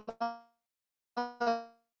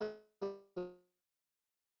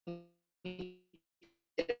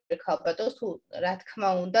ხალბატონს თუ რა თქმა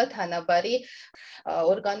უნდა თანაბარი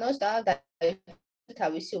ორგანოს და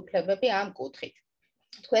თავისი უფლებები ამ კუთხით.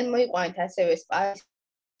 თქვენ მოიყვანეთ ასევე სპარის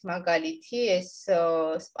მაგალითი, ეს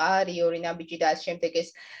სპარი, ორი ნაბიჯი და ამ შემდეგ ეს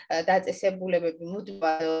დაწესებულებები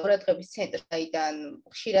მუდმივად ყურადღების ცენტრიდან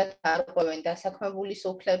ხშირად არღვევენ დასაქმებულის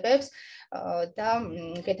უფლებებს და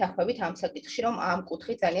გეთანხმებით ამ საკითხში, რომ ამ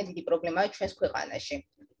კუთხით ძალიან დიდი პრობლემაა ჩვენს ქვეყანაში.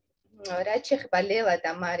 რაც შეეხება ლელა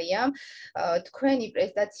და მარიამ, თქვენი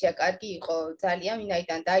პრეზენტაცია კარგი იყო ძალიან,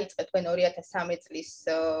 ვინაიდან დაიწყეთ თქვენ 2013 წლის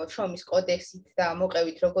შრომის კოდექსით და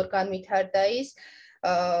მოყევით როგორ განვითარდა ის.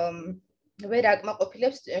 ვერ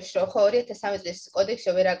აკმაყოფილებს, ხო 2013 წლის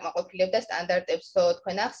კოდექსი ვერ აკმაყოფილებდა სტანდარტებს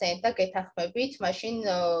თქვენ ახსენეთ და გეთანხმებით, მაშინ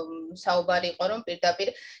საუბარი იყო, რომ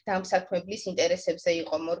პირდაპირ დამსაქმებლის ინტერესებზე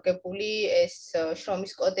იყო მორგებული ეს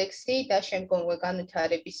შრომის კოდექსი და შემდგომი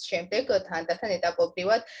განვითარების შემდეგ თანდათან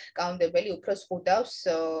ეტაპობრივად კანონმდებელი უფრო ზღუდავს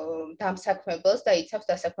დამსაქმებელს და იცავს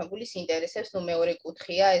დასაქმებულის ინტერესებს, ნუ მეორე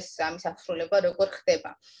კუთხია ეს ამის აღსრულება როგორ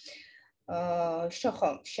ხდება. ხო,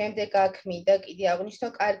 შემდეგ აქ მინდა კიდე აღნიშნო,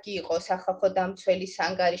 კარგი იყო სახალხო დამცველის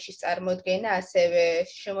ანგარიშის წარმოდგენა, ასევე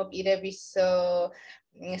შემოპირების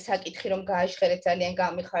საკითხი რომ გააჟღერეთ ძალიან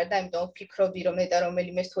გამიხარდა, იმიტომ ვფიქრობდი რომ ნეტა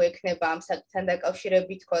რომელიმეს თუ ექნება ამ საკითხთან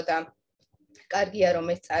დაკავშირებით თქო და კარგია რომ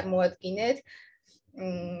ეს წარმოადგინეთ.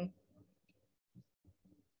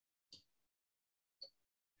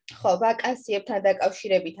 ხო, ვაკანსიებთან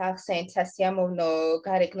დაკავშირებით ახსენეთ სასიამოვნო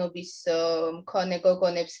გარეგნობის მქონე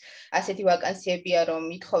გოგონებს, ასეთი ვაკანსიებია, რომ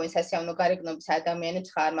ითხოვენ სასიამოვნო გარეგნობის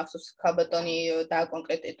ადამიანებს, ხა არ მახსოვს ქალბატონი და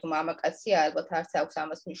კონკრეტულად თუ მამაკაცია, ალბათ არც აქვს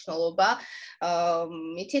ამას მნიშვნელობა.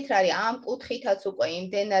 იცით რა არის, ამ კუთხითაც უკვე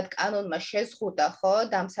იმდენად კანონმა შეზღუდა, ხო,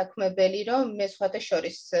 დამსაქმებელი, რომ მე სხვათა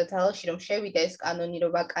შორის ძალაში რომ შევიდა ეს კანონი,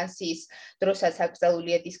 რომ ვაკანსიის დროსაც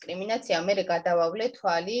აკრძალულია დისკრიმინაცია, მე გადავავლე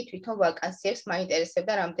თვალი თვითონ ვაკანსიებს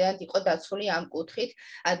მაინტერესებდა რამდენად იყო დაცული ამ კუთხით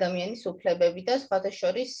ადამიანის უფლებები და სხვათა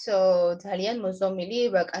შორის ძალიან მოზომილი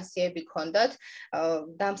ვაკანსიები ჰქონდათ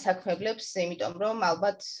დამსაქმებლებს, იმიტომ რომ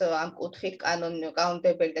ალბათ ამ კუთხით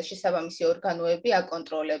კანონმდებელი და შესაბამისი ორგანოები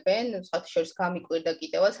აკონტროლებენ, სხვათა შორის გამიკვირდა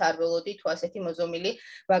კიდევაც არ ველოდი თუ ასეთი მოზომილი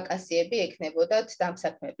ვაკანსიები ექნებოდათ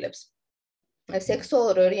დამსაქმებლებს.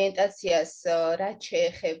 სექსუალურ ორიენტაციას რაც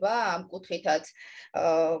შეეხება ამ კუთხითაც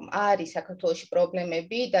არის საქართველოში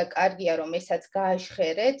პრობლემები და კარგია რომ ესაც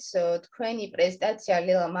გააჟღერეთ. თქვენი პრეზენტაცია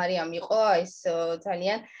ლელა მარიამ იყო ეს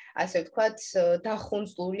ძალიან ასე ვთქვათ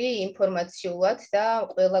დახუნწული ინფორმაციულად და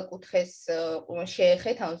ყველა კუთხეს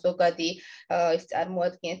შეეხეთ, ან ზოგადი ის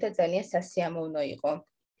წარმოადგენთ და ძალიან სასიამოვნო იყო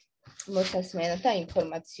მოსასმენად და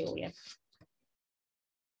ინფორმაციული.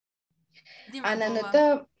 ანანო და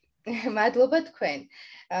მადლობა თქვენ.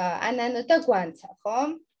 ანანო და გვანცა, ხო?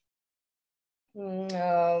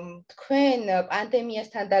 თქვენ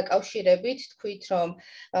პანდემიასთან დაკავშირებით თქვით, რომ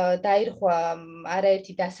დაირღვა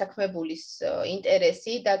არაერთი დასაქმებულის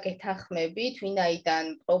ინტერესი და გეთანხმებით,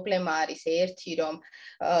 ვინაიდან პრობლემა არის ერთი, რომ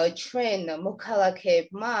ჩვენ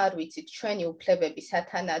მოქალაქეებმა არ ვიცით ჩვენი უფლებები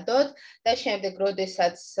სათანადოდ და შემდეგ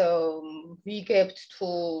როდესაც ვიგებთ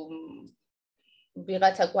თუ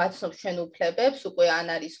ვიღაცა გვაცნობს ჩვენ უფლებებს, უკვე ან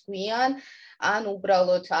არის გვიან, ან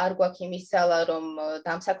უბრალოდ არ გვაქვს იმის ძალა, რომ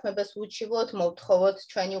დამსაქმებელს ვუჩივლოთ, მოვთხოვოთ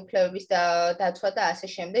ჩვენი უფლებების დაცვა და ასე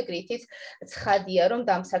შემდეგ, რითიც ცხადია, რომ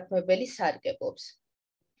დამსაქმებელი სარგებლობს.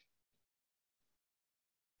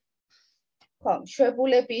 ხო,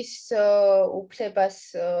 შვებულების უფლებას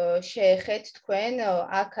შეეხეთ თქვენ,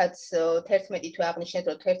 აქაც 11 თვე აღნიშნეთ,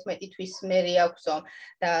 რომ 11 თვის მერე აქვსო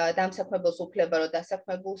და დამსაქმებელს უფლება, რომ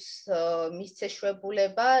დასაქმებულს მისცეს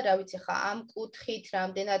შვებულება, რა ვიცი ხა ამ კუთხით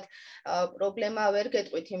რამდენად პრობლემა ვერ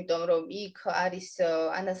გეტყვით, იმიტომ რომ იქ არის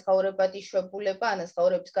ანაზღაურებადი შვებულება,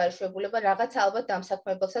 ანაზღაურების გარე შვებულება, რაღაცა ალბათ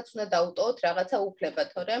დამსაქმებელსაც უნდა დაუტოვოთ რაღაცა უფლება,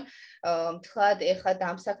 თორემ მთლად ეხა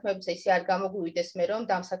დამსაქმებელს ისე არ გამოგვივიდეს მე რომ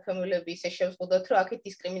დამსაქმებლები ისე შევზღუდოთ, რომ აქეთ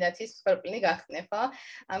დისკრიმინაციის მსხვერპლი გახდნენ, ხო?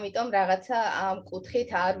 ამიტომ რაღაცა ამ კუთხით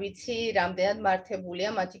არ ვიცი, რამდენად მართებულია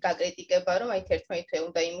მათი გაკრიტიკება, რომ აი 11 თვე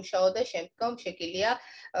უნდა იმუშაო და შემდგომ შეგიძლია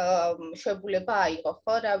შვებულება აიღო,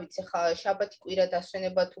 ხო? რა ვიცი, ხა შაბათი კვირა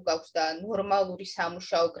დასვენება თუ გაქვს და ნორმალური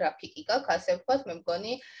სამუშაო გრაფიკი გაქვს, ასე ვთქვათ, მე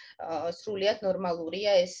მგონი სრულიად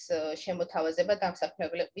ნორმალურია ეს შემოთავაზება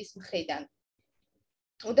დამსაქმებლების მხრიდან.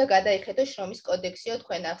 უნდა გადაიხედო შრომის კოდექსიო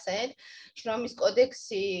თქვენ ახსენეთ შრომის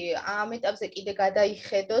კოდექსი ამ ეტაპზე კიდე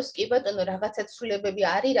გადაიხედოს კი ბატონო რაღაცა ცვლილებები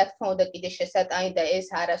არის რა თქმა უნდა კიდე შესატანი და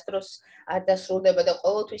ეს არასდროს არ დასრულდება და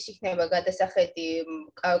ყოველთვის იქნება გადასახედი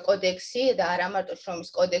კოდექსი და არა მარტო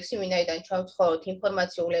შრომის კოდექსი ვინაიდან ჩვენ ვცხოვრობთ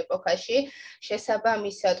ინფორმაციულ ეპოქაში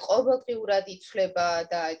შესაბამისად ყოველდღიურად იცვლება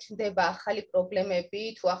და ჩნდება ახალი პრობლემები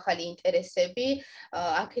თუ ახალი ინტერესები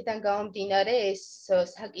აქედან გამომდინარე ეს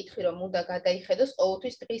საკითხი რომ უნდა გადაიხედოს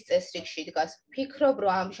ყოველთვის დღის წესრიგში დგას. Ვფიქრობ,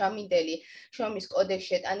 რომ ამჟამინდელი შრომის კოდექსში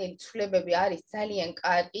შეტანილი ცვლილებები არის ძალიან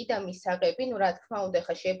კარგი და მისაღები, რა თქმა უნდა,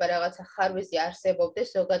 ხა შეიძლება რაღაცა ხარვეზი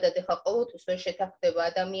არსებობდეს, ზოგადად ხა ყოველთვის ვერ შეთანხმდება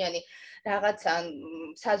ადამიანი რაღაცა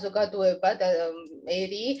საზოგადოება და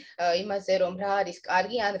ერი იმაზე რომ რა არის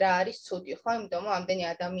კარგი ან რა არის ცუდი, ხო? იმიტომ რომ ამდენი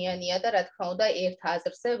ადამიანია და რა თქმა უნდა ერთ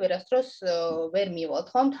აზრზე ვერასდროს ვერ მივალთ,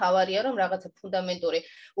 ხო? მთავარია რომ რაღაცა ფუნდამენტური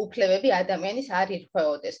უფლებები ადამიანის არ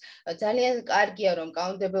ირღვეოდეს. ძალიან კარგია რომ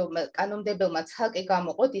კანონმდებელმა ცალკე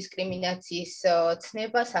გამოყო დისკრიმინაციის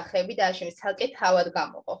ცნება, სახეები და აშენის ცალკე თავად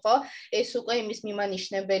გამოყო, ხო? ეს უკვე იმის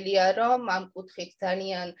მიმანიშნებელია, რომ ამ კუთხით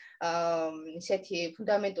ძალიან ისეთი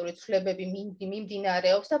ფუნდამენტური ცვლილებები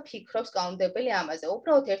მიმდინარეობს და ფიქრობს კანონმდებელი ამაზე.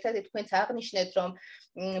 უბრალოდ ერთადერთი თქვენც აღნიშნეთ, რომ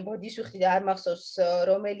ბოდის ვიხდი და არ მახსოვს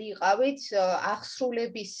რომელი იყავით,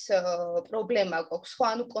 აღსრულების პრობლემა გვაქვს, ხო,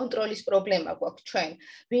 ანუ კონტროლის პრობლემა გვაქვს ჩვენ.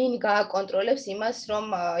 ვინ გააკონტროლებს იმას, რომ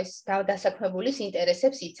ეს დასაქმებულის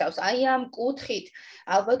ინტერესებს იცავს. აი ამ კუთხით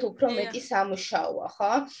ალბათ უფრო მეტი სამუშაოა,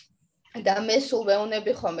 ხო? და მე სულ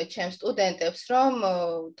ვეუბნები ხოლმე ჩემს სტუდენტებს, რომ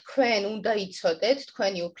თქვენ უნდა იცოდეთ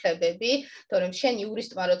თქვენი უფლებები, თორემ შენ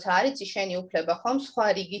იურისტმა როცა არ იცი შენი უფლება, ხომ, სხვა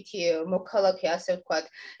რიგითი მოქალაქე, ასე ვთქვათ,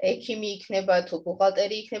 ექიმი იქნება თუ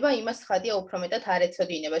ბუღალტერი იქნება, იმას ხადია უფრო მეტად არ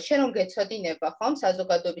ეცოდინება. შენ რომ გეცოდინება, ხომ,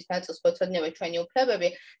 საზოგადოების ნაწილს გეცოდინება ჩვენი უფლებები,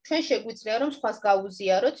 ჩვენ შეგვიძლია რომ სხვას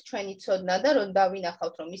გაუზიაროთ ჩვენი ცოდნა და რომ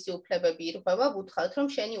დავინახავთ, რომ მისი უფლებები ირღვევა, ვუთხართ, რომ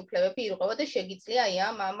შენი უფლებები ირღვევა და შეგიძლია აი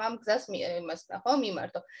ამ გზას იმასთან, ხო,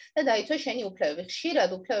 მიმართო. და დაიცვა შენი უფლებები.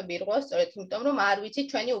 ხშირად უფლებები ირღვევა სწორედ იმიტომ, რომ არ ვიცით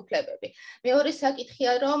ჩვენი უფლებები. მეორე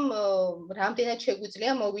საკითხია, რომ რამდენად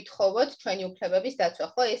შეგვიძლია მოვითხოვოთ ჩვენი უფლებების დაცვა.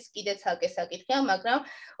 ხო, ეს კიდე ცალკე საკითხია, მაგრამ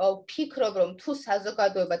ვფიქრობ, რომ თუ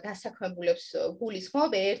საზოგადოება დასაქმებულებს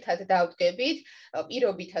გულისხმობ, ერთად დავდგებით,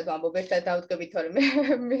 პირობითად ვამბობ, ერთად დავდგებით, თორემ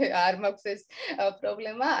მე არ მაქვს ეს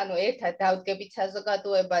პრობლემა, ანუ ერთად დავდგებით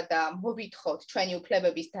საზოგადოება და მოვითხოვთ ჩვენი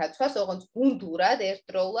უფლებების დაცვას, ოღონდ გუნდურად,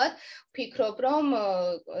 ერთდროულად, ვფიქრობ, რომ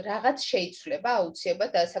რაღაც შეიცვლება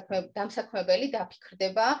აუცილებლად დამსაქმებელი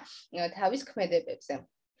დაფიქრდება თავის ქმედებებზე.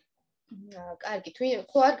 კარგი,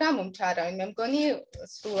 თუ არ გამომჩა არავინ, მე მგონი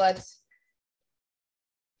სრულად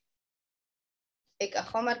ეკა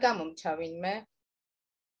ხომ არ გამომჩა ვინმე?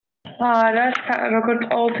 არა, როგორც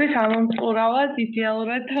ყოველთვის ამომწყურავად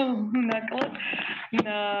იდეალურად უნაკლოდ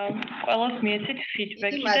ყველას მიეცით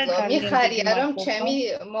ფიდბექი და მიხარია რომ ჩემი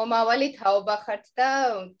მომავალი თაობა ხართ და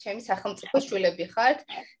ჩემი სახელმწიფო შვილები ხართ.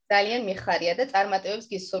 ძალიან მიხარია და წარმატებებს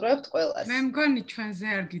გისურვებთ ყველას. მე მგონი ჩვენზე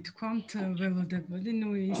არ გითქვამთ ველოდებოდი,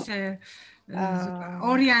 ნუ ისე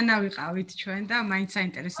ორიანა ვიყავით ჩვენ და მაინც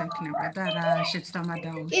საინტერესო იქნება და რა შეცდომა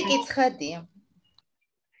დაუშვით. კი, ცხადია.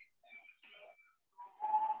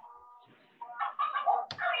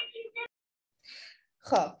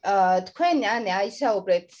 ხო, თქვენ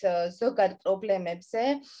აისაუბრეთ ზოგად პრობლემებზე.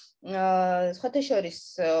 სხვათა შორის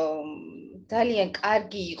ძალიან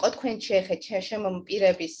კარგი იყო თქვენ შეეხეთ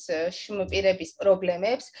შემოპირების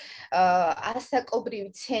პრობლემებს.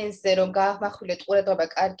 ასაკობრივ ცენზზე რომ გაახმახვილეთ ყურადღება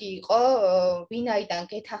კარგი იყო, ვინაიდან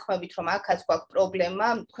გეთანხმებით რომ აქაც გვაქვს პრობლემა,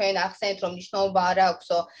 თქვენ ახსენეთ რომ მნიშვნელობა არ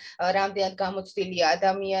აქვსო, რამდენად გამოცდილია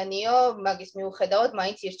ადამიანიო, მაგის მიუხედავად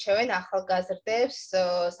მაინც ირჩევენ ახალგაზრდებს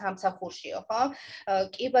სამსახურშიო, ხო?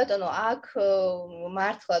 კი ბატონო, აქ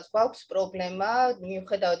მართლაც გვაქვს პრობლემა,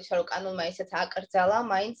 მიუხედავად გამოჩნდა რომ კანონმა ისეც აკრძალა,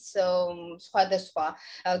 მაინც სხვადასხვა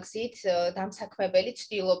გზით დამსაქმებელი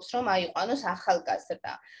ცდილობს რომ აიყვანოს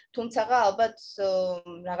ახალგაზრდა. თუმცა ალბათ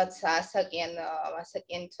რაღაც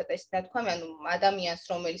ასაკიანი ცოტა ისე თქვა, ანუ ადამიანს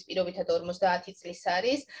რომელის პირობითად 50 წლის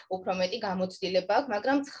არის, უფრო მეტი გამოცდილება აქვს,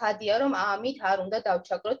 მაგრამ ცხადია რომ ამით არ უნდა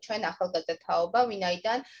დავჩაგროთ ჩვენ ახალგაზრდა თაობა,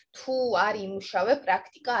 ვინაიდან თუ არ იმუშავე,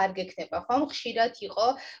 პრაქტიკა არ გექნება, ხომ? ხშირად იყო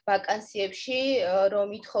ვაკანსიებში რომ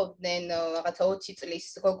ითხოვდნენ რაღაცა 20 წლის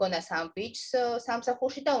გოგონას ამ ბიჭს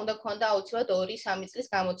სამსახურში და უნდა ქონდა აუცილებლად 2-3 წლის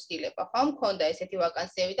გამოცდილება, ხომ? ქონდა ესეთი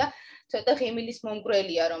ვაკანსიები და ცოტა ღიმილის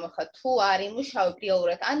მომგვრელია რომ ხა თუ არ იმუშავებ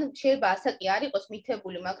რეალურად, ან შეიძლება ასაკი არ იყოს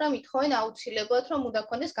მითებული, მაგრამ ითხოვენ აუცილებლად რომ უნდა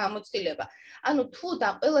ქონდეს გამოცდილება. ანუ თუ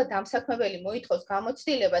ყველა დამსაქმებელი მოითხოვს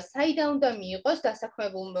გამოცდილებას, საიდან უნდა მიიღოს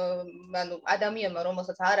დასაქმებულ ანუ ადამიანმა,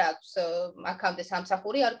 რომელსაც არ აქვს აქამდე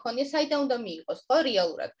სამსახური არ ქონია, საიდან უნდა მიიღოს, ხო,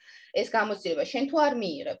 რეალურად ეს გამოცდილება. შენ თუ არ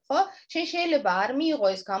მიიღებ, ხო? შენ შეიძლება არ მიიღო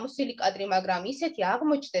ეს გამოცდილი კადრი, მაგრამ ისეთი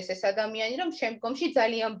აღმოჩნდეს ეს ადამიანი, რომ შემდგომში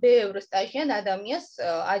ძალიან ბევრ სტაჟიან ადამიანს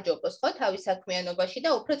აჯობოს, ხო, თავის საქმიანობაში და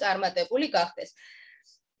უფრო წარმატებული გახდეს.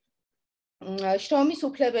 შრომის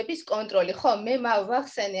უფლებების კონტროლი. ხო, მე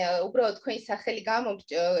ვახსენე, უბრალოდ თქვენი სახელი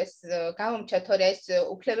გამომჩა, თორე ეს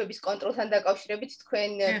უფლებების კონტროლთან დაკავშირებით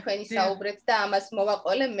თქვენი საუბრეთ და ამას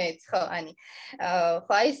მოვაყოლე მეც, ხო, ანი.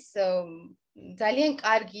 ხო, ეს ძალიან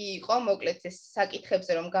კარგი იყო, მოკლედ ეს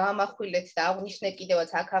საკითხებზე რომ გაამახვილეთ და აღნიშნე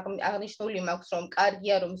კიდევაც აქ აღნიშნული მაქვს, რომ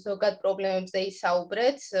კარგია რომ ზოგად პრობლემებზე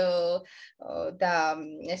ისაუბრეთ და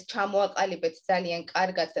ეს ჩამოაყალიბეთ ძალიან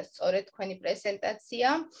კარგად და სწორედ თქვენი პრეზენტაცია.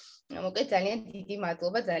 მოკლედ ძალიან დიდი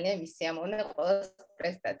მადლობა, ძალიან მისიამოვნე ყველას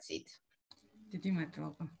პრეზენტაციით. დიდი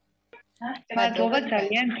მადლობა. მადლობა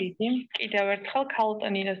ძალიან დიდი. კიდევ ერთხელ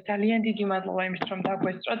ქალტონინოს ძალიან დიდი მადლობა იმის რომ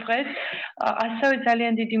დაგვესწრო დღეს. ასევე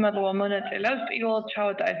ძალიან დიდი მადლობა მონაწილეებს. პირველად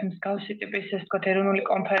ჩავატარეთ მსგავსი ტიპის ესე ვთქვათ ეროვნული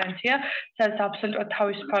კონფერენცია, სადაც აბსოლუტურად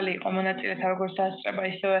თავისუფალი იყო მონაწილეთა როგორც დასწრება,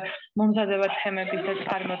 ისევე მომზადება თემების და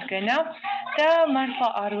წარმოდგენა. და მართლა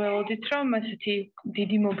არ ველოდით რომ ესეთი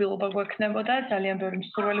დიდი მობილობა გვექნებოდა, ძალიან ბევრი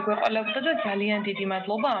მსურველი გვეყოლებოდა და ძალიან დიდი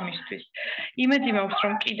მადლობა ამისთვის. იმედი მაქვს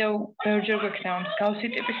რომ კიდევ ბევრჯერ გვექნება მსგავსი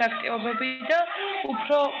ტიპის აქტივობები და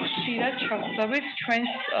უფრო ხშირად შევხვდებით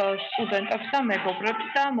ჩვენს სტუდენტებს და მეგობრებს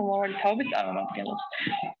და მომავალი თაობის წარმომადგენლებს.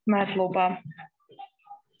 მადლობა.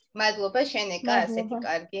 მადლობა შენეკა, ასეთი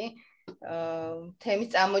კარგი თემის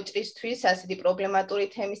წამოჭრისთვის, ასეთი პრობლემატური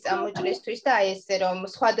თემის წამოჭრისთვის და აი ესე რომ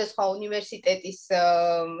სხვადასხვა უნივერსიტეტის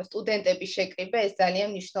სტუდენტების შეკრიბა ეს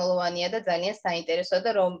ძალიან მნიშვნელოვანია და ძალიან საინტერესოა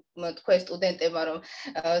და რომ თქვენ სტუდენტებმა რომ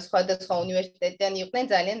სხვადასხვა უნივერსიტეტიდან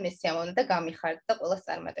იყვნენ ძალიან მესიამოვნე და გამიხარდა და ყველას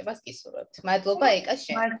წარმატებას გისურვებთ. მადლობა ეკა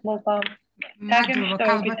შენ. მადლობა. მადლობა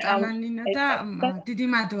ქალბატონინო და დიდი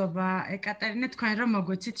მადლობა ეკატერინე თქვენ რომ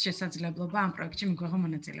მოგვეცით შესაძლებლობა ამ პროექტში მიგვეღო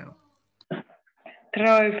მონაწილეობა.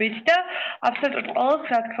 დროებით და აბსოლუტურად ყველას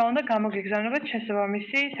რა თქმა უნდა გამოგიგზავნებათ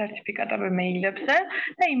შესაბამისი სერტიფიკატები მეილებზე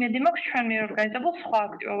და იმედი მაქვს ჩვენ მიორგანიზებულ სხვა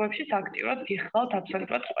აქტივობებშიც აქტიურად გიხსნათ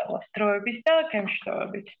აბსოლუტურად ყველას დროებით და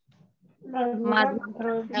გემშვიდობებით.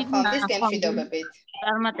 მადლობა. გემშვიდობებით.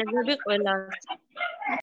 წარმატებები ყველას.